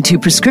listening to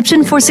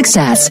Prescription for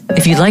Success.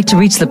 If you'd like to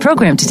reach the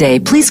program today,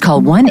 please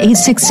call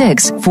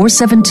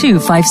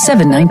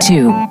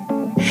 1-866-472-5792.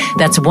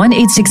 That's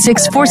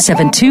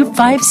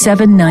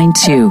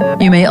 1-866-472-5792.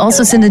 You may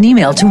also send an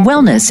email to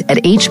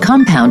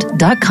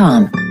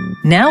wellness@hcompound.com.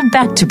 Now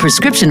back to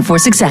Prescription for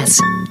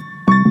Success.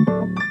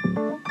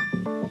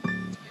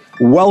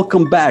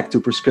 Welcome back to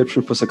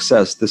Prescription for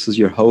Success. This is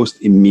your host,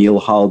 Emil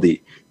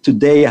Haldi.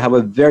 Today, I have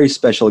a very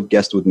special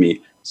guest with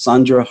me,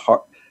 Sondra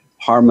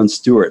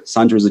Stewart.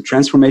 Sondra is a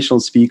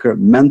transformational speaker,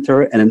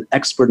 mentor, and an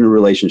expert in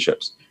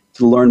relationships.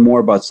 To learn more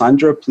about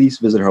Sondra, please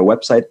visit her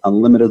website,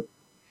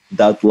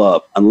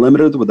 unlimited.love.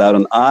 Unlimited without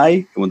an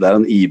I and without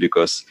an E,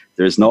 because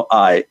there's no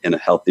I in a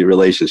healthy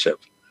relationship.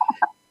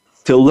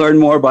 To learn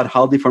more about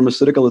Haldi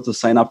Pharmaceutical or to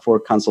sign up for a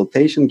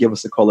consultation, give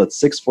us a call at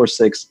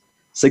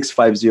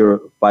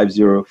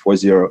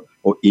 646-650-5040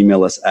 or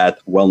email us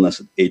at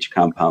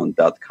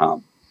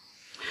wellness@hcompound.com.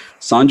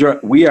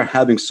 Sondra, we are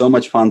having so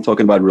much fun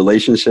talking about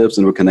relationships,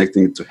 and we're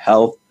connecting to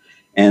health.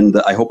 And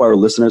I hope our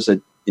listeners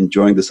are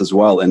enjoying this as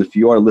well. And if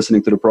you are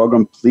listening to the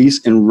program, please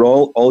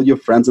enroll all your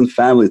friends and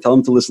family. Tell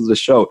them to listen to the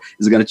show.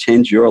 It's going to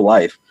change your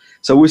life.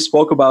 So we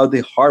spoke about the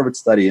Harvard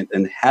study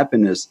and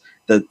happiness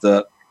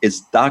that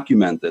is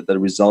documented that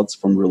results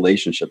from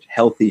relationships,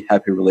 healthy,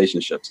 happy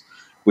relationships.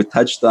 We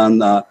touched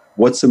on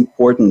what's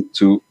important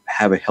to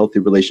have a healthy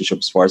relationship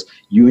as far as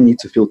you need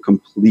to feel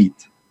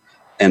complete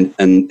and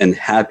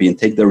happy and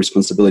take the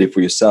responsibility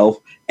for yourself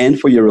and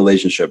for your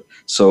relationship.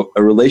 So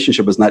a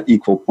relationship is not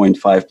equal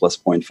 0.5 plus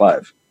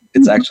 0.5.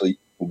 It's actually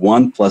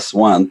 1 plus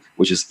 1,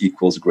 which is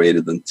equals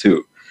greater than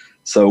 2.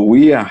 So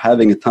we are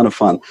having a ton of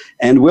fun.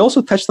 And we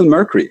also touched on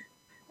Mercury.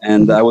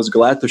 And I was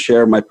glad to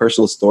share my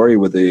personal story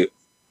with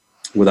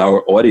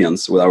our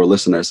audience, with our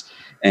listeners.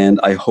 And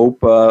I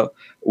hope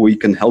we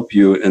can help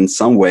you in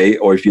some way,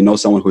 or if you know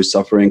someone who's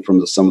suffering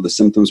from some of the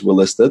symptoms we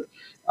listed,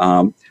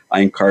 I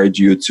encourage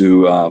you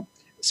to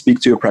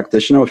speak to your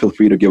practitioner, or feel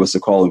free to give us a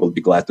call and we'll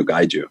be glad to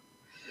guide you.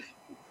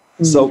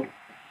 So,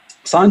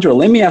 Sondra,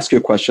 let me ask you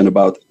a question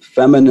about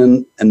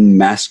feminine and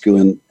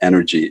masculine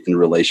energy in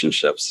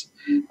relationships.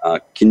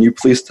 Can you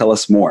please tell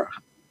us more?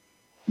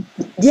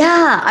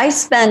 Yeah, I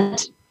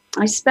spent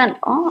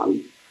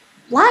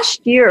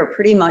last year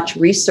pretty much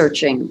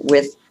researching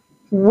with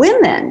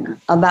women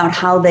about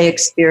how they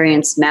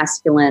experience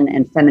masculine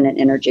and feminine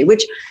energy,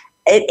 which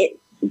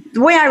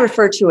the way I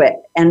refer to it,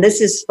 and this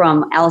is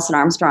from Alison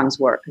Armstrong's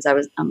work, because I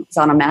was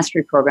on a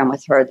mastery program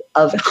with her,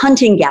 of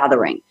hunting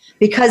gathering,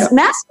 because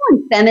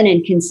masculine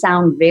feminine can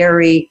sound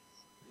very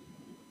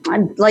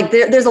like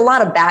there's a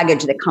lot of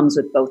baggage that comes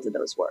with both of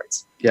those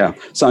words. Yeah.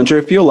 Sondra,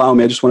 if you allow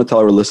me, I just want to tell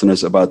our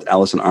listeners about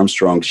Alison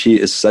Armstrong. She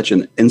is such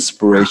an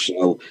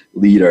inspirational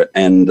leader,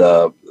 and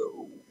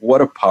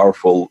what a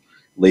powerful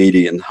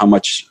lady, and how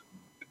much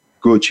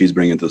good she's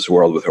bringing to this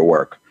world with her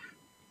work.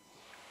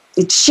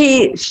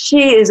 She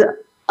is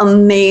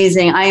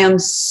amazing. I am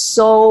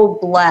so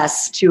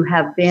blessed to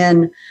have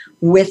been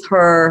with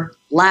her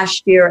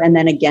last year and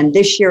then again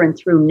this year and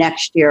through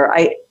next year.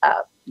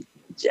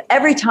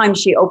 Every time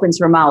she opens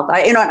her mouth,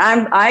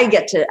 I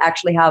get to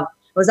actually I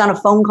was on a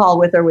phone call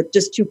with her with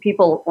just 2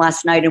 people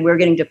last night, and we were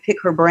getting to pick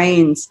her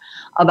brains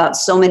about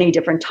so many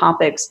different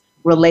topics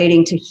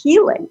relating to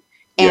healing.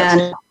 And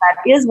that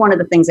is one of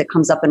the things that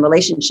comes up in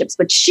relationships.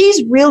 But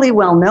she's really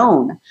well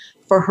known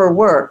for her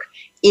work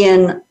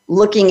in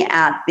looking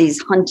at these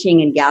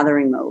hunting and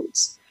gathering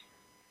modes.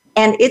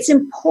 And it's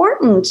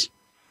important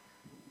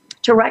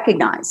to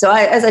recognize. So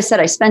as I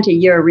said, I spent a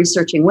year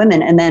researching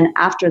women. And then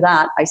after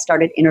that, I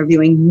started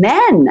interviewing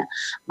men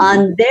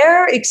on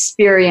their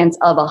experience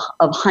of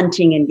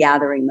hunting and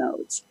gathering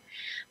modes.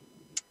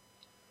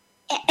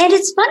 And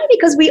it's funny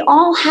because we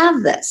all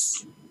have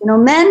this.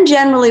 Men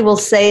generally will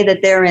say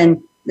that they're in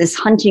this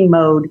hunting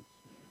mode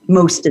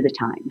most of the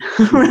time,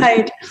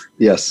 right?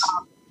 Yes.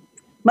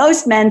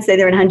 Most men say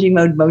they're in hunting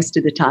mode most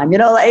of the time,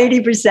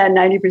 80%,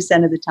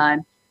 90% of the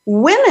time.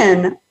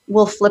 Women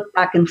will flip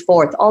back and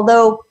forth.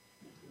 Although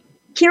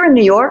here in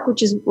New York,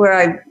 which is where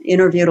I've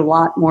interviewed a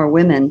lot more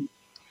women,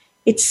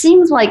 it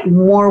seems like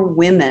more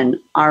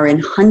women are in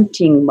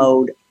hunting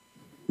mode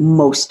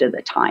most of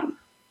the time.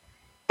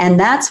 And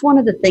that's one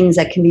of the things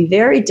that can be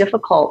very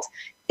difficult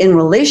in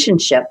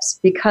relationships,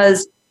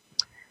 because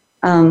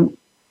you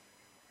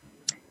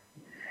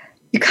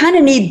kind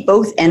of need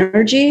both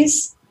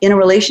energies in a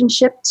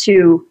relationship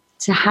to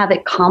have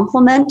it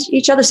complement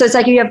each other. So it's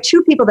like you have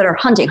 2 people that are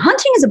hunting.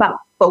 Hunting is about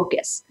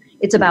focus.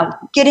 It's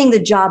about getting the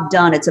job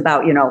done. It's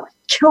about,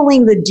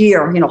 killing the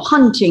deer,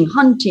 hunt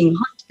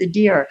the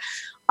deer.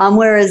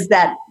 Whereas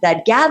that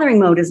gathering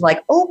mode is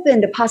like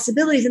open to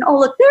possibilities. And, oh,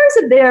 look, there's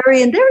a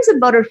berry and there's a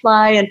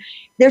butterfly. And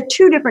they're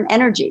 2 different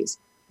energies.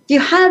 If you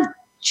have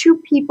 2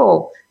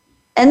 people,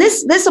 and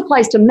this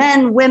applies to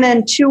men,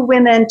 2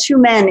 men,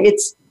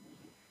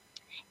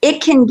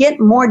 it can get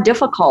more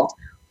difficult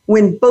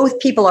when both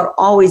people are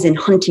always in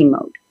hunting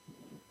mode.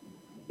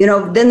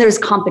 Then there's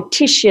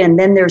competition,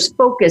 then there's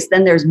focus,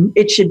 then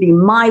it should be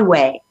my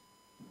way.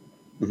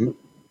 Mm-hmm.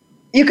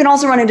 You can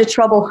also run into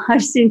trouble.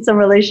 I've seen some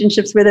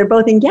relationships where they're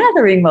both in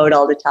gathering mode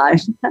all the time.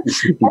 And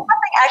nothing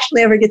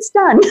actually ever gets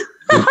done.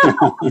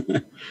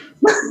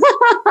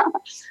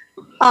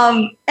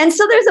 And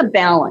so there's a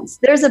balance.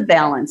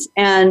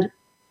 And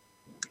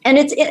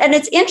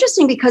it's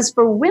interesting because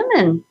for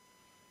women,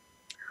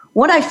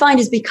 what I find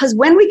is because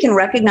when we can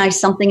recognize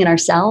something in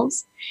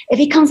ourselves, it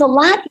becomes a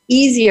lot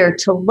easier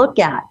to look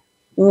at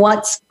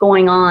what's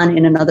going on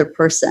in another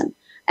person.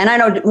 And I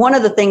know one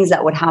of the things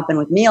that would happen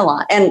with me a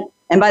lot, and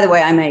And by the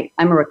way, I'm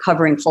a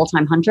recovering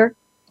full-time hunter.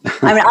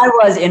 I mean, I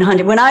was in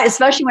hunting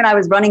especially when I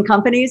was running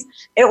companies.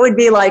 It would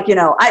be like,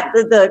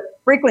 the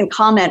frequent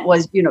comment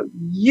was,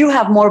 you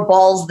have more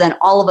balls than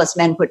all of us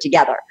men put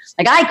together.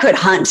 Like, I could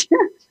hunt. So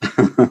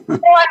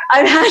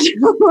I've had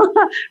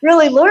to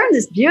really learn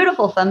this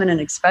beautiful feminine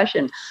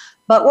expression.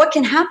 But what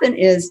can happen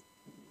is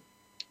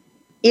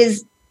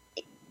if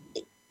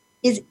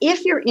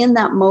you're in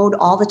that mode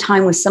all the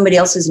time with somebody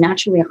else who's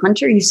naturally a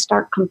hunter, you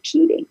start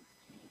competing.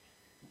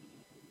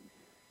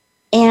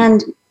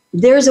 And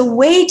there's a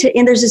way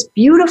and there's this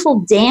beautiful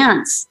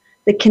dance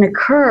that can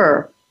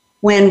occur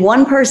when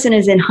one person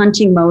is in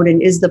hunting mode and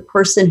is the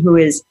person who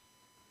is,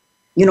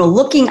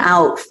 looking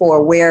out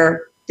for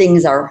where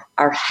things are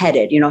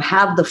headed,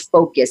 have the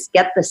focus,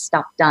 get the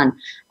stuff done.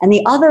 And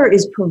the other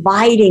is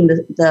providing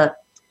the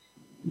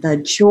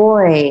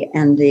joy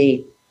and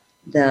the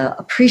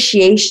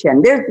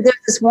appreciation. There's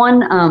this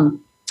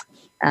one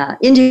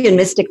Indian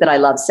mystic that I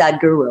love,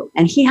 Sadhguru,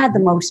 and he had the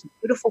most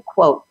beautiful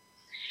quote.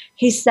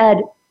 He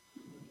said,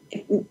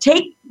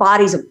 take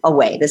bodies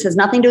away. This has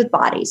nothing to do with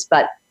bodies,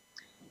 but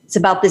it's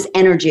about this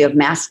energy of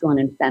masculine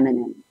and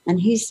feminine. And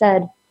he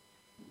said,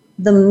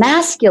 the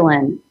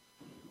masculine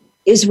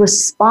is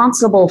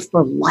responsible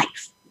for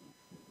life.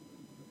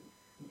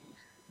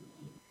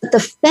 But the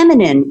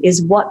feminine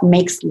is what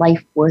makes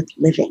life worth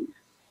living.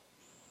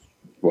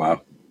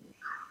 Wow.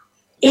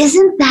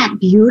 Isn't that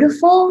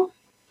beautiful?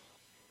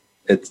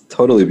 It's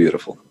totally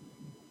beautiful.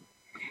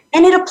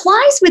 And it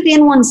applies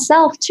within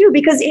oneself too,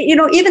 because,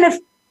 even if,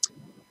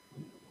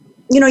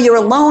 you're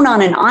alone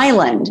on an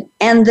island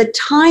and the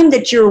time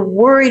that you're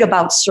worried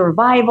about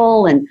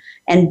survival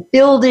and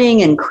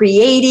building and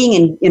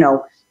creating and,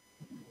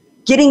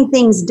 getting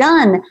things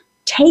done,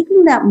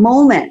 taking that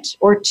moment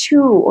or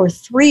two or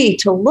three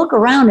to look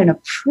around and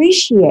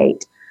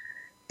appreciate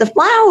the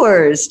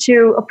flowers,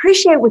 to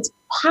appreciate what's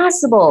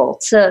possible,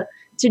 to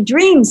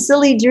dream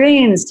silly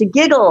dreams, to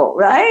giggle,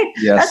 right?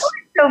 Yes. That's why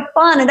it's so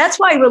fun. And that's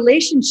why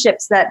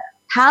relationships that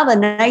have a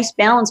nice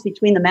balance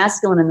between the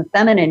masculine and the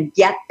feminine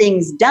get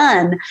things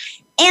done,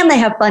 and they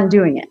have fun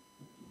doing it.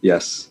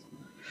 Yes.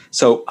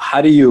 So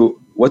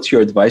what's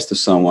your advice to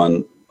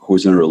someone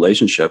who's in a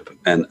relationship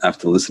and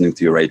after listening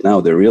to you right now,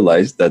 they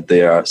realize that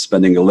they are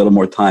spending a little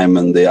more time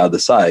on the other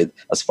side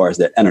as far as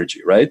their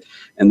energy, right?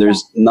 And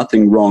there's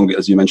nothing wrong,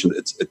 as you mentioned,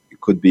 it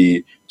could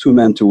be two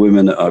men, two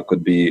women,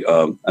 could be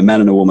a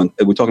man and a woman.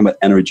 We're talking about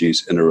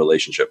energies in a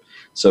relationship.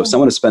 So if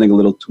someone is spending a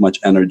little too much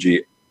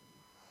energy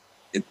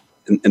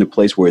in a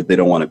place where they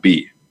don't want to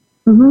be,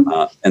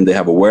 and they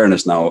have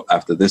awareness now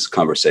after this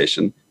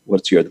conversation,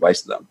 what's your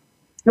advice to them?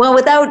 Well,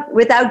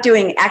 without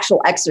doing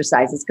actual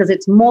exercises, because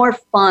it's more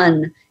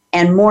fun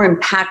and more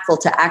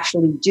impactful to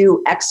actually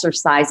do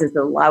exercises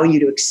that allow you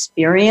to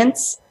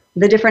experience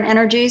the different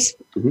energies.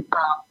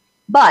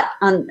 But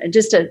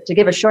just to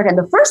give a shorthand,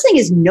 the first thing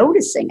is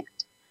noticing it.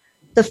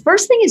 The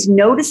first thing is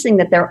noticing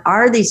that there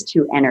are these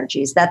two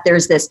energies, that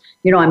there's this,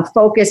 I'm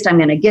focused, I'm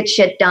going to get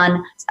shit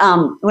done.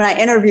 When I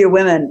interview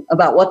women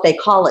about what they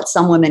call it,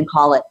 some women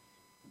call it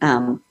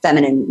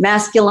feminine,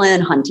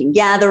 masculine, hunting,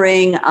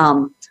 gathering,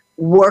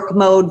 work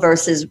mode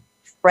versus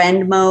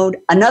friend mode.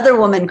 Another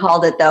woman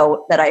called it,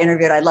 though, that I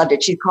interviewed, I loved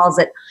it. She calls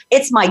it,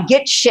 it's my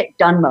get shit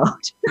done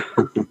mode.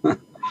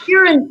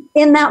 You're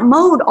in that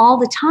mode all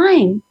the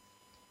time.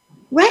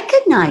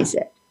 Recognize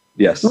it.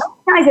 Yes.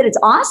 Recognize that it's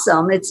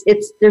awesome.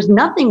 There's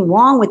nothing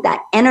wrong with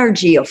that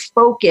energy of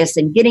focus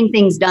and getting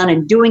things done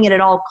and doing it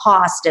at all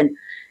cost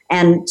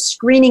and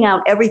screening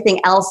out everything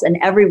else and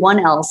everyone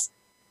else,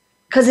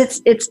 because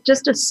it's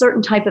just a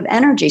certain type of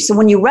energy. So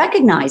when you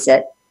recognize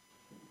it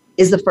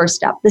is the first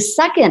step. The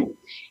second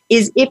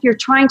is if you're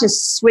trying to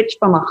switch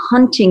from a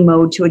hunting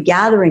mode to a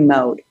gathering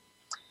mode.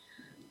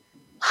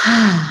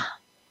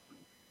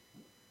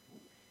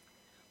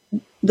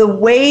 The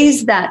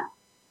ways that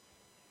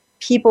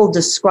people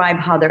describe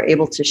how they're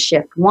able to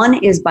shift.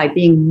 One is by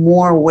being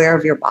more aware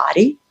of your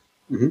body.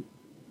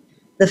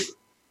 The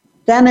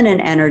feminine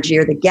energy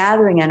or the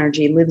gathering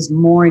energy lives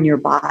more in your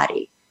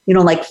body.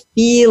 Like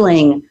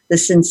feeling the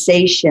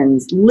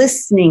sensations,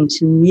 listening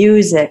to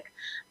music,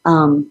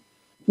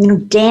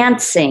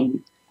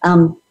 dancing,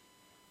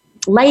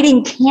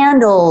 lighting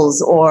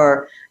candles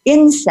or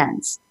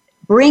incense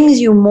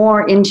brings you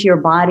more into your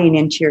body and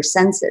into your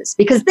senses.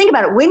 Because think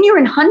about it, when you're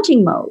in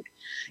hunting mode,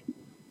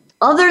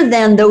 other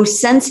than those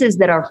senses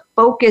that are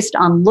focused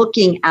on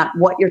looking at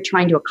what you're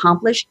trying to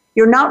accomplish,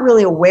 you're not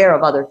really aware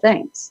of other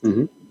things,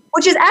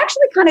 which is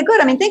actually kind of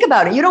good. I mean, think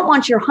about it. You don't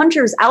want your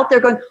hunters out there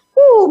going,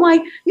 oh, I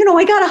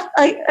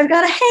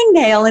got a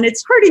hangnail and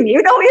it's hurting me.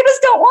 You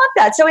just don't want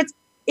that. So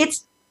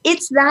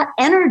it's that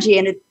energy,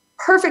 and it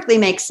perfectly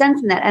makes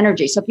sense in that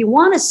energy. So if you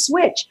want to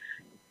switch,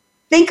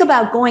 think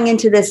about going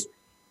into this,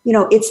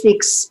 it's the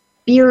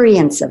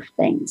experience of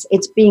things.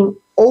 It's being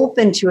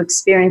open to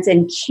experience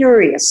and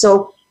curious.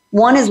 So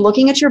one is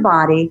looking at your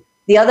body.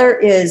 The other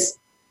is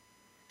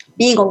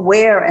being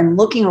aware and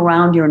looking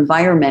around your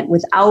environment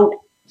without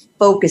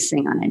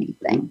focusing on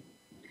anything.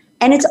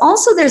 And it's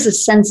also, there's a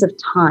sense of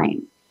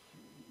time.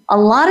 a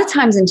lot of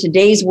times in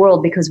today's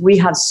world, because we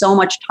have so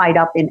much tied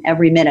up in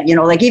every minute,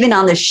 like even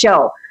on this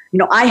show,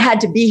 I had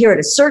to be here at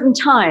a certain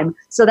time.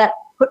 So that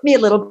put me a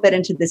little bit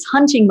into this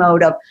hunting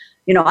mode of,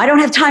 I don't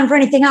have time for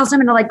anything else. I'm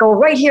going to like go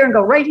right here and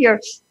go right here.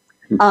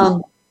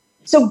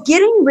 So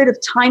getting rid of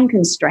time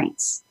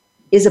constraints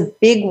is a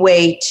big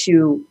way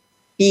to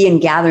be in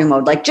gathering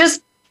mode. Like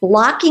just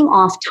blocking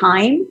off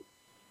time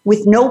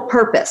with no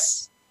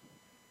purpose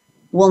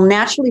will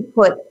naturally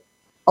put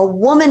a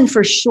woman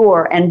for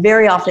sure, and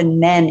very often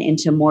men,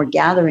 into more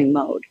gathering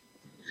mode.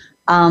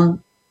 And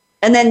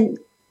then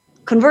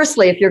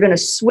conversely, if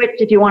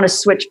you want to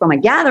switch from a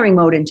gathering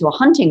mode into a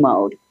hunting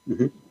mode,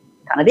 kind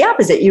of the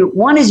opposite. You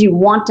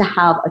want to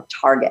have a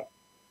target.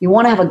 You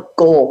want to have a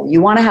goal.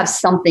 You want to have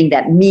something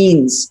that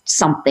means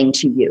something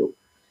to you.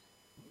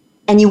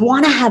 And you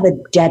want to have a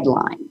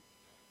deadline.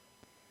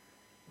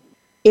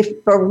 If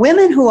for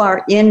women who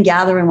are in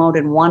gathering mode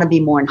and want to be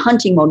more in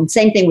hunting mode, and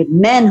same thing with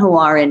men who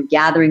are in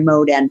gathering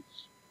mode and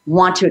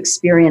want to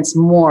experience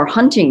more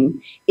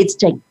hunting, it's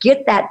to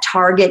get that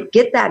target,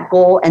 get that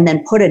goal, and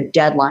then put a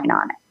deadline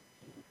on it.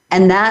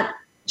 And that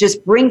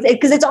just brings it,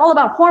 because it's all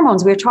about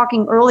hormones. We were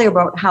talking earlier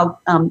about how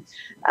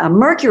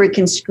mercury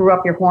can screw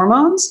up your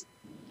hormones.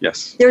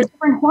 Yes. There's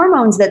different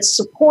hormones that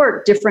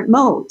support different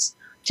modes.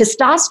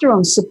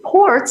 Testosterone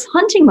supports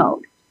hunting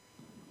mode.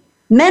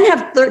 Men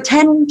have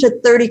 10 to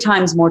 30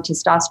 times more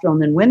testosterone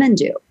than women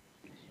do.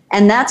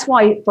 And that's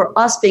why for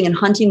us being in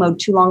hunting mode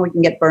too long, we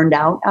can get burned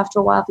out after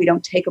a while if we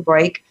don't take a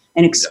break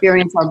and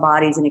experience our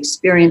bodies and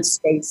experience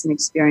space and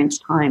experience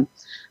time.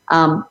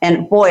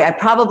 And boy, I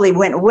probably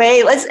went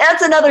way,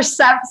 that's another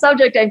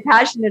subject I'm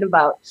passionate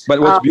about. But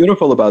what's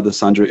beautiful about this,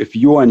 Sondra, if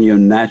you are in your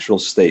natural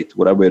state,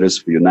 whatever it is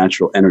for your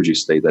natural energy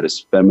state, that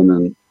is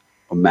feminine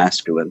or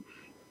masculine,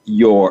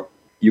 you're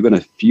going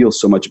to feel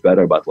so much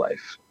better about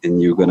life,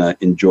 and you're going to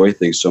enjoy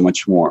things so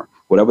much more,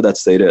 whatever that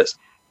state is.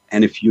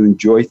 And if you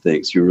enjoy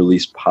things, you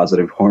release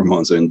positive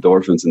hormones or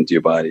endorphins into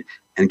your body.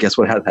 And guess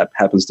what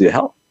happens to your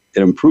health?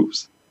 It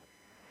improves.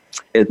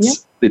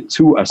 The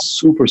two are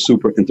super,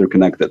 super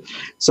interconnected.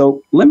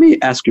 So let me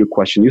ask you a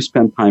question. You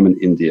spent time in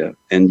India,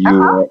 and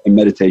you're a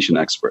meditation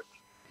expert.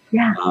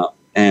 Yeah.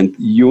 And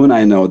you and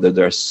I know that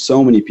there are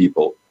so many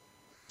people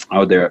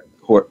out there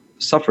who are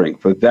suffering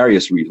for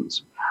various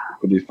reasons.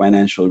 It could be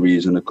financial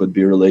reason, it could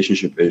be a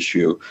relationship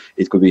issue,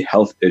 it could be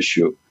health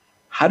issue.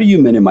 How do you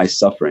minimize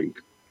suffering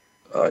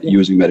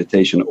using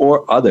meditation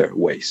or other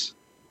ways?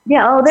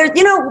 Yeah,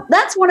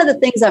 that's one of the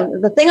things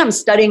I'm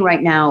studying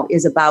right now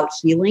is about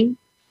healing.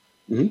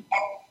 Mm-hmm.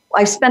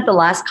 I've spent the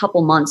last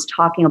couple months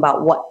talking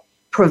about what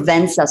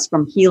prevents us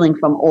from healing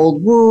from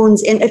old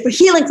wounds and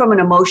healing from an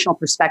emotional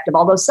perspective,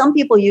 although some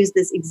people use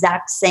this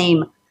exact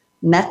same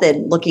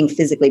method looking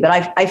physically,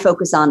 but I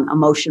focus on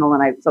emotional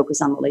and I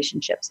focus on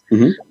relationships.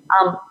 Mm-hmm.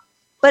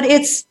 But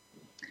it's,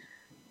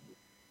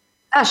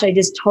 gosh, I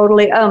just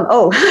totally, I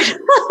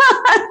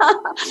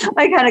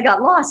kind of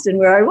got lost in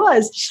where I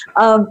was.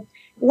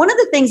 One of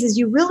the things is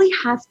you really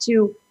have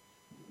to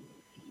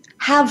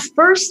have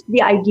first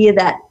the idea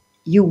that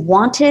you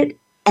want it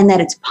and that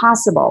it's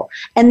possible.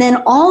 And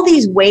then all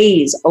these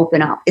ways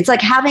open up. It's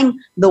like having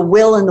the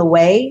will and the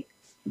way.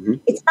 Mm-hmm.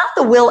 It's not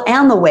the will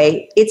and the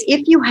way. It's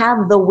if you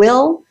have the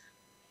will,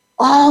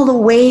 all the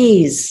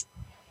ways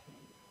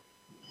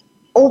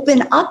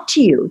open up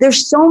to you.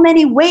 There's so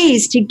many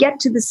ways to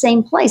get to the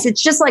same place.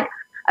 It's just like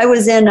I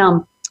was in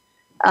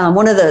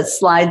one of the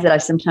slides that I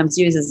sometimes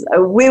use is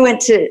we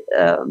went to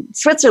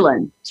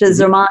Switzerland, to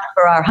Zermatt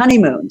for our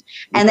honeymoon,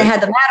 and they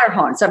had the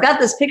Matterhorn. So I've got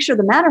this picture of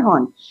the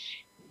Matterhorn.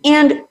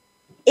 And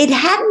it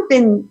hadn't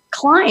been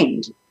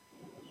climbed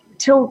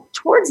till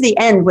towards the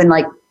end when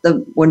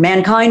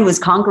mankind was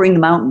conquering the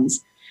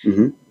mountains.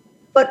 Mm-hmm.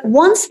 But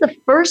once the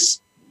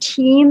first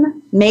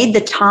team made the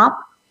top,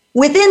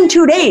 within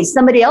 2 days,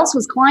 somebody else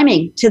was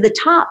climbing to the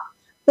top,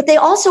 but they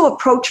also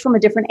approached from a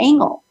different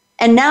angle.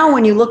 And now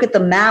when you look at the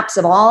maps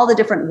of all the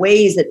different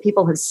ways that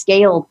people have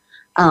scaled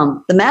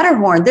the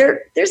Matterhorn,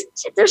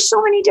 there's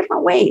so many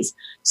different ways.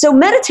 So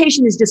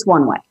meditation is just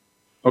one way.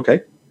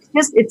 Okay.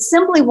 It's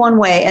simply one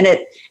way, and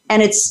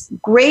it's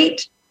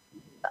great.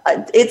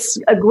 It's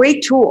a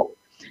great tool.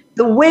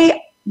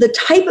 The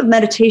type of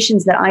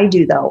meditations that I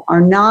do, though,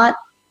 they're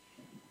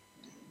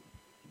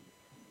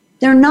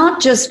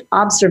not just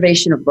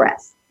observation of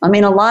breath. I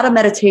mean, a lot of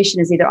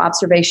meditation is either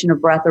observation of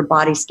breath or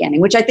body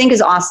scanning, which I think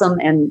is awesome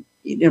and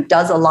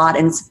does a lot.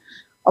 And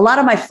a lot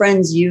of my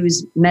friends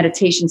use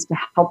meditations to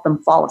help them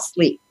fall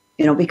asleep,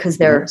 because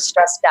they're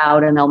stressed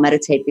out and they'll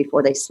meditate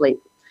before they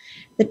sleep.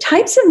 The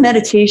types of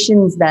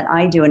meditations that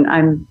I do, and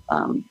I'm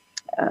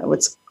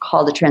what's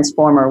called a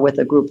transformer with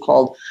a group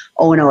called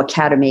O&O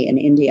Academy in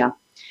India.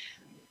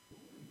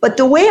 But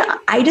the way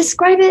I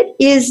describe it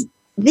is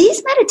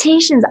these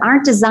meditations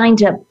aren't designed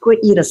to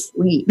put you to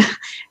sleep.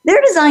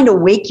 They're designed to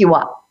wake you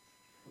up.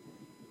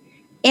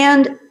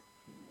 And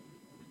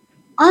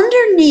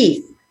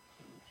underneath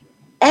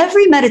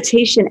every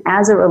meditation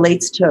as it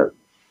relates to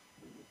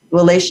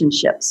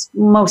relationships,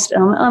 most of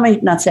them, I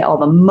might not say all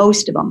of them,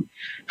 most of them,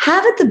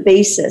 have at the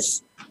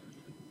basis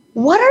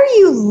what are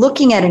you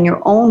looking at in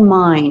your own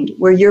mind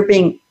where you're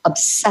being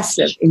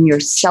obsessive in your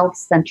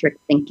self-centric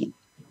thinking,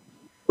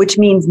 which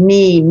means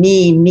me,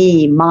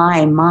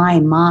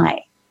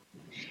 my.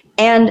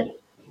 And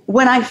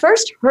when I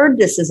first heard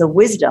this as a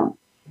wisdom,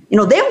 they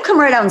don't come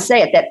right out and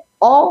say it, that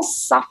all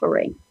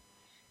suffering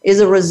is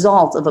a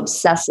result of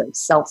obsessive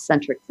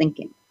self-centric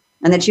thinking,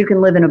 and that you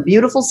can live in a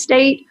beautiful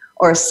state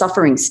or a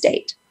suffering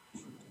state.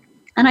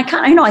 And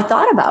I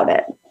thought about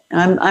it.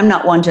 And I'm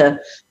not one to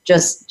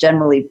just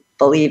generally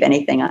believe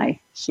anything I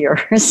hear.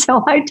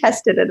 So I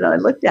tested it and I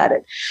looked at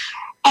it.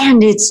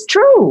 And it's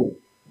true.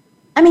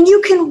 I mean,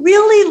 you can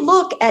really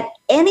look at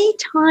any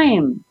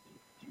time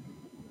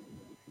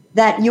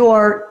that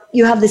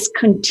you have this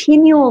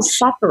continual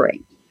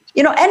suffering,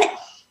 and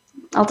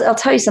I'll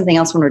tell you something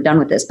else when we're done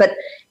with this, but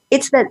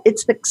it's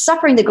the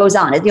suffering that goes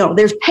on.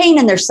 There's pain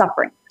and there's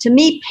suffering. To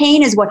me,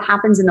 pain is what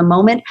happens in the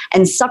moment,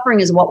 and suffering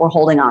is what we're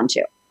holding on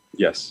to.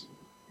 Yes.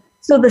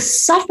 So the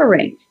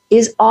suffering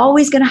is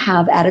always going to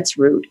have at its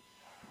root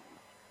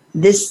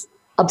this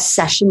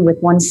obsession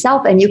with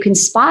oneself, and you can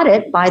spot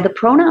it by the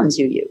pronouns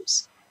you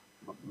use.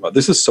 Well,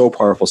 this is so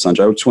powerful,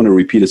 Sondra. I just want to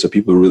repeat it so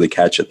people really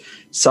catch it.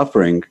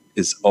 Suffering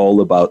is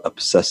all about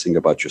obsessing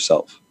about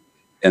yourself.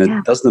 And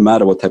it doesn't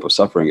matter what type of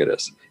suffering it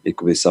is. It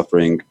could be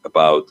suffering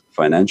about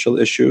financial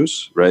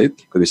issues, right?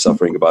 It could be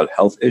suffering about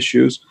health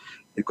issues.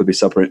 It could be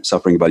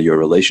suffering about your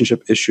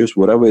relationship issues,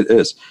 whatever it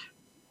is.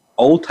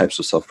 All types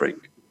of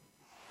suffering,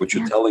 what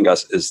you're telling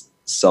us, is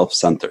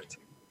self-centered.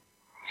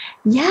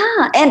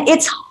 Yeah, and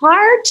it's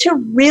hard to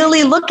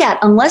really look at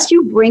unless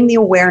you bring the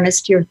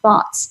awareness to your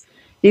thoughts.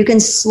 You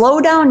can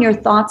slow down your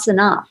thoughts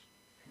enough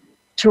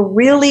to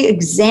really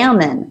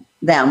examine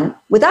them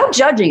without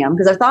judging them,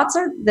 because our thoughts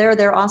are there.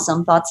 They're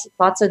awesome. Thoughts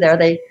are there.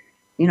 They,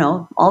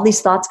 all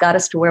these thoughts got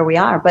us to where we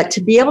are. But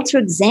to be able to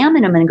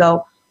examine them and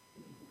go,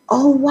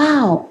 oh,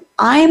 wow,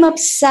 I'm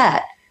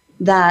upset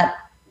that,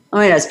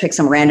 I'm going to just pick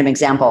some random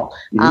example.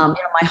 My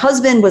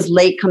husband was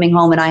late coming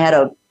home and I had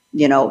a,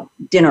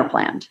 dinner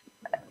planned.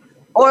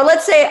 Or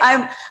let's say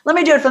let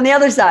me do it from the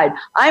other side.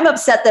 I'm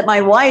upset that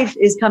my wife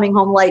is coming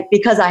home late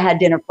because I had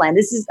dinner planned.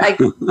 This is right.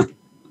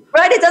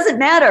 It doesn't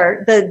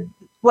matter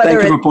whether.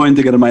 Thank you for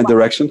pointing it in my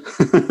direction.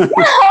 Okay, good. Yeah,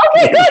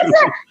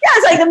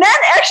 it's like the men.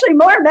 Actually,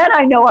 more men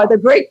I know are the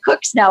great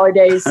cooks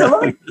nowadays. So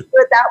let me do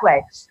it that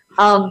way.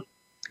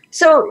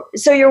 So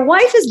your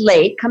wife is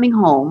late coming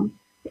home,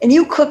 and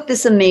you cook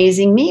this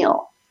amazing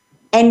meal,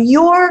 and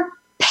you're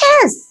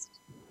pissed.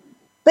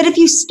 But if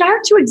you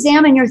start to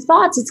examine your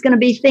thoughts, it's going to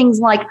be things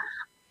like,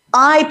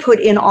 I put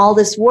in all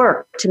this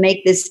work to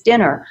make this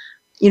dinner.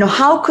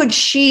 How could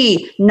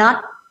she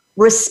not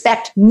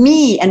respect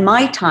me and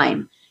my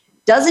time?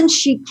 Doesn't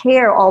she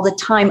care all the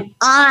time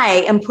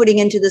I am putting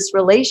into this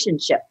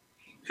relationship?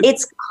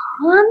 It's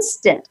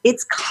constant.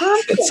 It's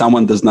constant. If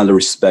someone does not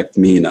respect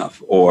me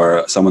enough,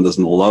 or someone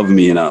doesn't love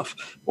me enough,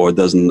 or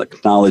doesn't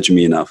acknowledge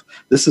me enough.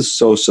 This is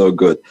so, so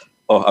good.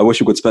 Oh, I wish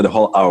we could spend a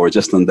whole hour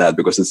just on that,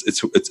 because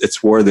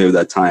it's worthy of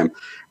that time.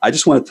 I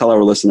just want to tell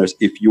our listeners,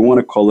 if you want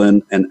to call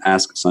in and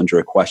ask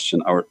Sondra a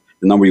question, the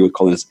number you would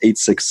call in is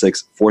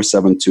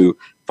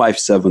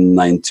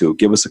 866-472-5792.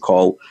 Give us a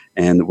call,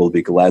 and we'll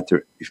be glad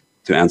to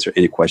answer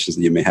any questions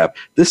that you may have.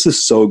 This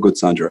is so good,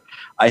 Sondra.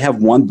 I have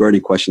one burning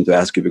question to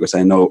ask you, because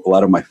I know a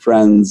lot of my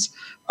friends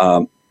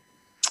are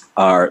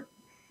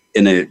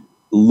in a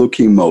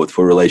looking mode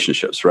for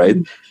relationships, right?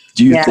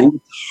 Do you think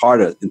it's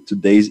harder in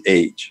today's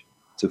age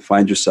to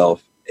find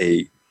yourself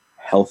a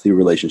healthy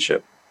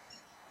relationship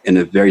in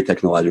a very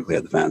technologically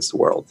advanced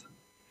world?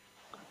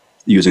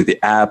 Using the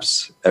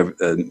apps,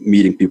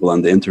 meeting people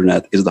on the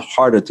internet, is it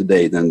harder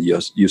today than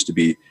it used to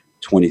be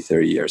 20,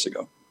 30 years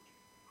ago?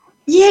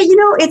 Yeah,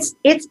 it's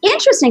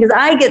interesting,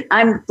 because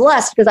I'm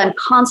blessed because I'm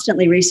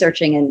constantly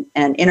researching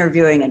and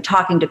interviewing and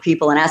talking to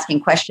people and asking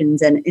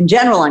questions. And in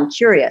general, I'm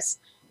curious.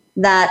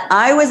 That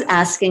I was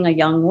asking a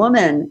young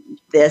woman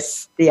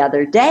this the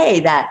other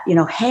day that,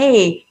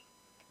 hey,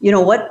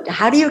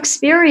 how do you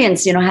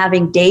experience,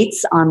 having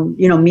dates on,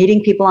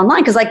 meeting people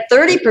online? Because like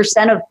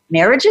 30% of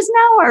marriages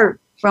now are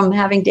from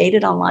having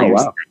dated online. Oh,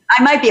 wow.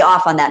 I might be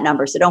off on that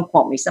number, so don't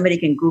quote me. Somebody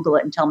can Google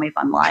it and tell me if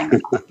I'm lying or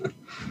not.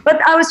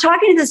 But I was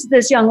talking to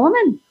this young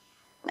woman.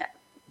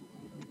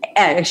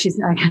 And she's,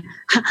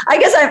 I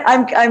guess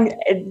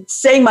I'm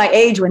saying my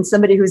age when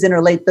somebody who's in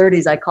her late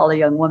 30s, I call a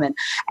young woman.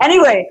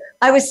 Anyway,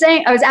 I was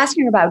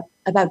asking her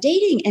about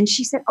dating, and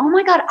she said, oh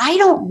my God, I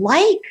don't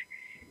like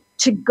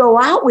to go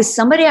out with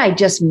somebody I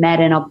just met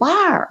in a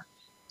bar.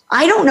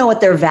 I don't know what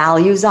their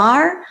values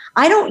are.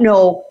 I don't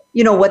know,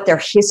 what their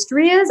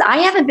history is. I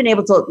haven't been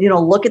able to,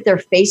 look at their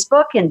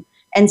Facebook and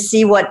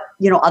see what,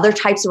 other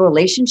types of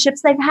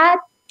relationships they've had.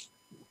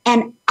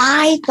 And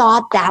I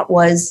thought that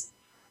was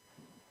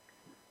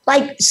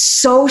like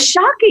so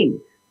shocking,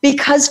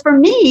 because for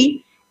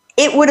me,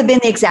 it would have been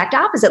the exact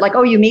opposite. Like,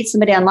 oh, you meet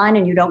somebody online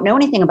and you don't know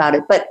anything about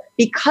it. But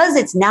because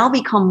it's now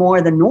become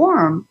more the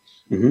norm,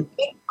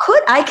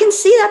 I can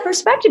see that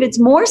perspective. It's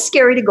more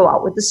scary to go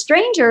out with a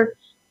stranger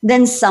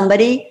than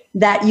somebody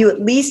that you at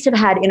least have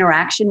had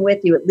interaction with,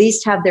 you at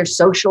least have their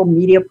social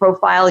media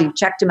profile, you've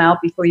checked them out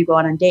before you go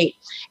out on a date.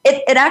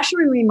 It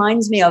actually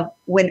reminds me of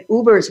when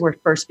Ubers were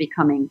first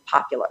becoming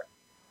popular.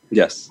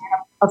 Yes.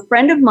 A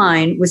friend of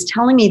mine was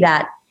telling me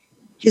that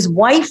his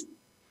wife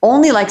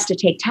only likes to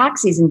take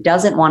taxis and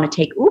doesn't want to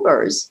take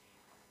Ubers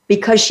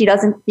because she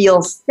doesn't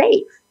feel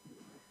safe.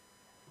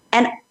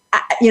 And,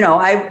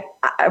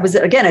 I was,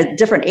 again, at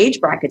different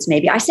age brackets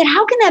maybe. I said,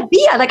 how can that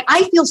be?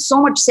 I feel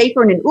so much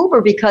safer in an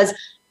Uber because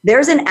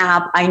there's an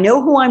app. I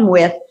know who I'm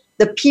with.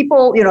 The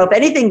people, if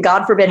anything,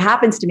 God forbid,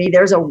 happens to me,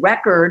 there's a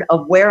record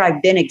of where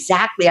I've been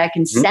exactly. I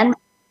can send.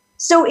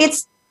 So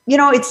it's,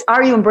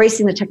 are you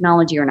embracing the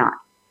technology or not?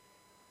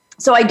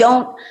 So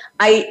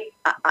I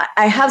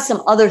have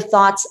some other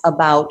thoughts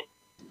about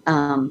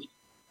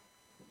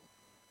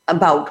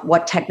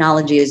what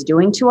technology is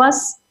doing to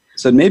us.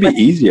 So it may be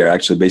easier,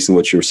 actually, based on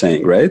what you're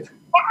saying, right?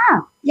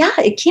 Yeah,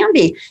 it can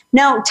be.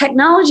 Now,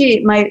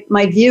 technology,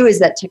 my view is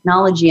that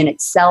technology in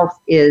itself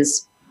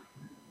is,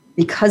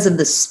 because of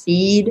the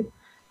speed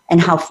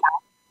and how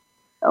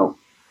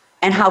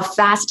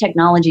fast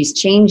technology is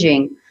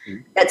changing,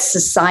 that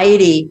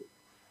society,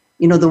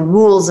 the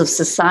rules of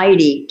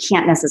society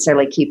can't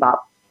necessarily keep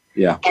up.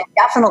 Yeah. And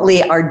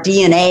definitely our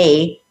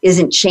DNA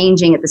isn't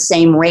changing at the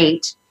same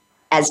rate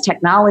as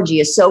technology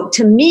is. So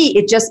to me,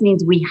 it just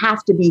means we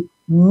have to be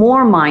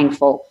more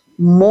mindful,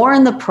 more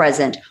in the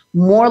present,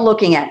 more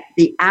looking at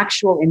the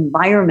actual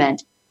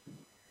environment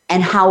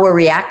and how we're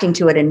reacting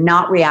to it, and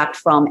not react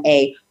from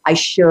I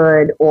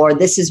should, or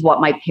this is what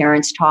my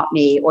parents taught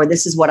me, or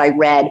this is what I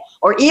read,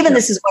 or even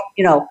this is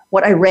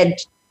what I read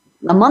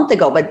a month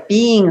ago, but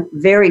being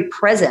very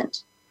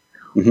present,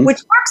 which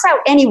works out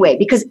anyway,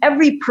 because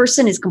every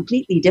person is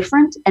completely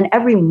different and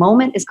every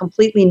moment is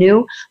completely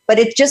new, but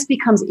it just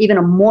becomes even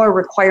a more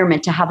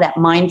requirement to have that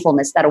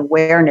mindfulness, that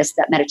awareness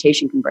that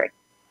meditation can bring.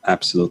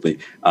 Absolutely.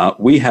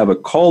 We have a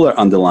caller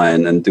on the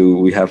line, and do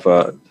we have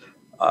an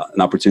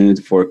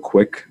opportunity for a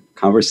quick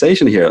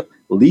conversation here?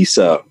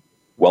 Lisa,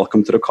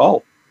 welcome to the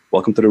call.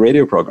 Welcome to the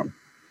radio program.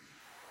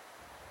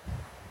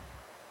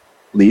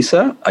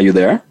 Lisa, are you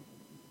there?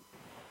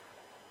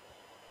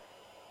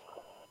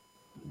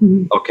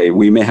 Okay,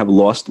 we may have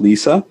lost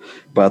Lisa,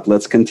 but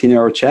let's continue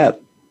our chat.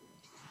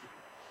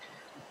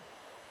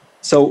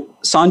 So,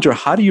 Sondra,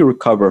 how do you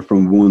recover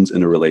from wounds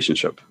in a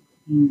relationship?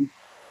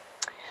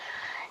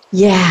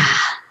 Yeah.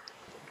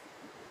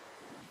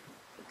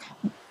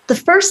 The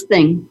first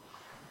thing.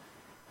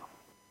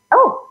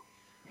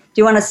 Do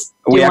you want to?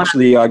 We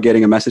actually are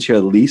getting a message here.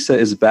 Lisa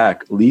is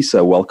back.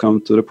 Lisa, welcome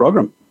to the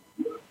program.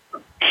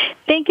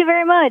 Thank you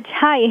very much.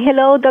 Hi.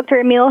 Hello, Dr.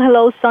 Emil.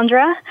 Hello,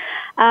 Sondra.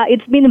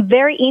 It's been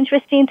very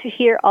interesting to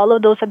hear all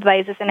of those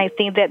advices, and I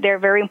think that they're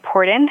very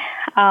important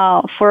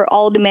for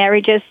all the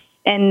marriages,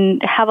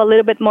 and have a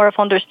little bit more of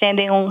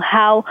understanding on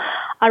how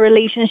our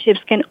relationships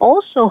can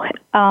also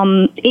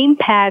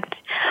impact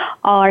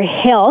our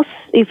health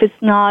if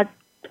it's not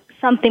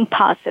something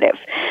positive.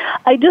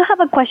 I do have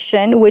a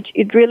question which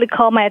it really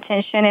caught my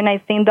attention, and I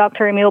think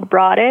Dr. Emil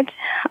brought it.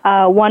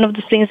 One of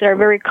the things that are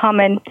very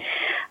common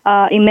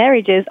in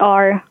marriages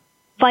are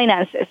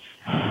finances,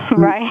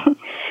 right?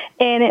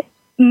 And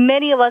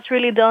many of us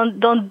really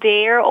don't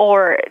dare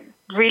or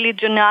really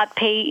do not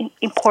pay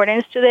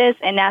importance to this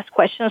and ask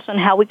questions on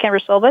how we can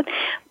resolve it.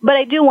 But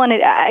I do want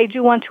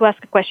to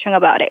ask a question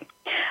about it.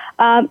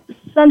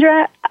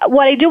 Sondra,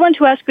 what I do want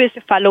to ask you is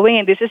the following,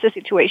 and this is the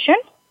situation.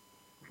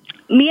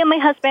 Me and my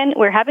husband,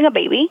 we're having a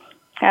baby.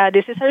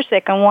 This is our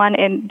second one,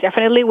 and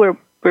definitely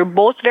we're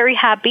both very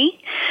happy.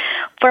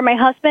 For my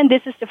husband,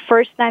 this is the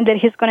first time that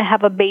he's going to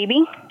have a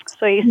baby.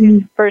 So he's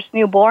his first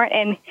newborn,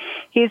 and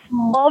he's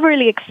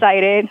overly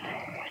excited,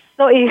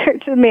 so eager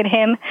to meet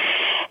him.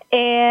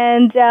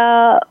 And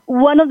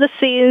one of the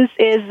things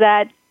is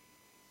that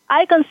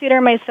I consider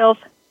myself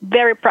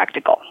very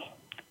practical.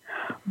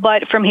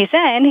 But from his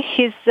end,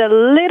 he's a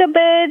little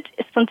bit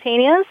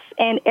spontaneous,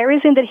 and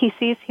everything that he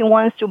sees, he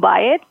wants to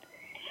buy it.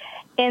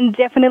 And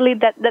definitely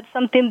that's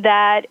something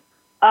that,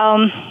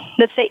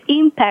 let's say,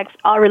 impacts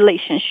our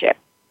relationship.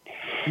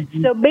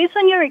 So based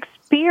on your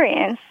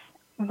experience,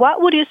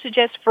 what would you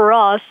suggest for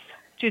us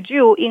to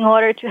do in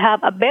order to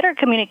have a better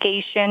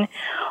communication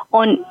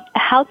on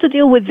how to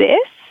deal with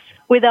this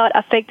without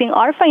affecting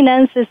our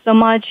finances so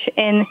much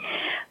and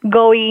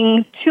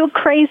going too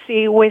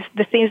crazy with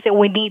the things that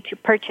we need to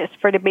purchase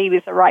for the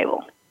baby's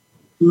arrival?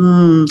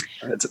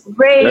 It's a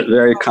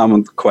very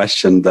common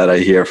question that I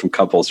hear from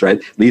couples,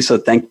 right? Lisa,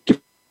 thank you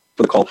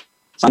for the call.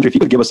 Sondra, if you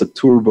could give us a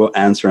turbo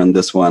answer on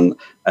this one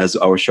as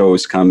our show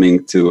is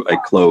coming to a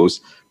close.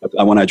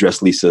 I want to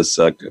address Lisa's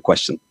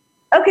question.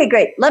 Okay,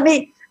 great. Let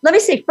me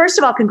say, first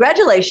of all,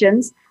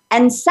 congratulations.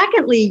 And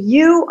secondly,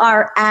 you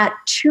are at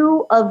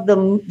two of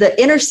the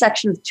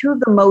intersection of two of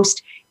the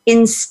most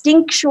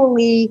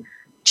instinctually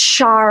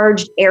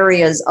charged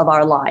areas of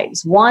our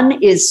lives.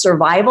 One is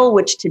survival,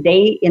 which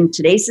in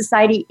today's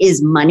society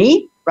is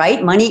money,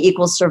 right? Money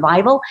equals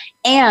survival,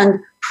 and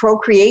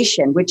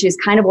procreation, which is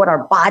kind of what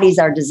our bodies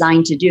are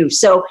designed to do.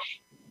 So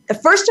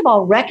first of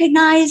all,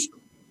 recognize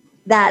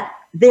that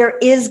there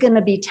is going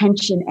to be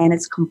tension, and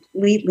it's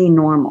completely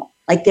normal.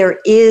 Like, there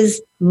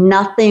is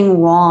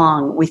nothing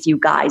wrong with you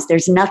guys.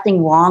 There's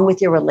nothing wrong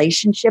with your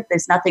relationship.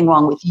 There's nothing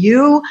wrong with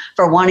you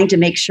for wanting to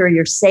make sure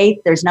you're safe.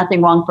 There's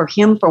nothing wrong for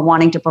him for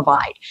wanting to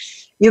provide.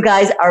 You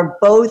guys are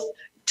both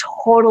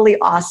totally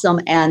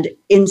awesome. And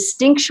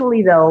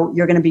instinctually, though,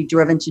 you're going to be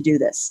driven to do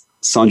this.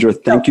 Sondra,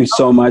 thank you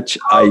so much.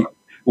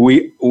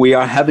 We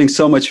are having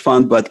so much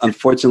fun, but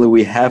unfortunately,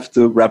 we have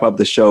to wrap up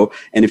the show.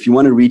 And if you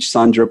want to reach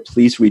Sondra,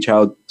 please reach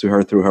out to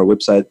her through her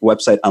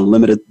website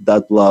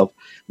unlimited.love.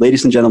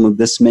 Ladies and gentlemen,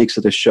 this makes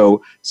it a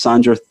show.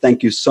 Sondra,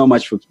 thank you so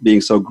much for being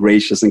so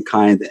gracious and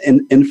kind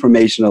and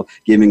informational,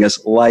 giving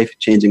us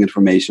life-changing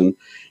information.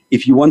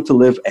 If you want to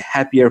live a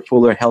happier,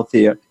 fuller,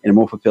 healthier, and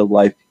more fulfilled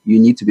life, you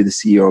need to be the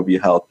CEO of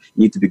your health.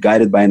 You need to be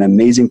guided by an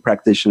amazing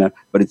practitioner,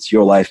 but it's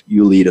your life.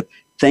 You lead it.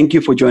 Thank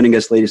you for joining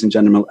us, ladies and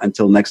gentlemen.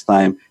 Until next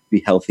time,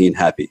 be healthy and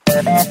happy.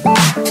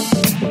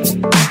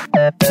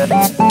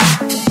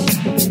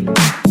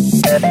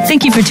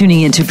 Thank you for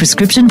tuning in to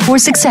Prescription for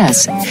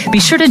Success. Be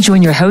sure to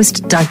join your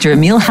host, Dr.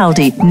 Emil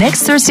Haldi,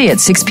 next Thursday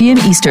at 6 p.m.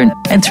 Eastern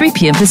and 3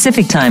 p.m.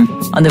 Pacific Time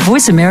on the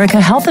Voice America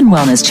Health and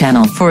Wellness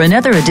channel for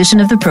another edition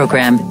of the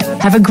program.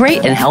 Have a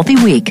great and healthy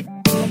week.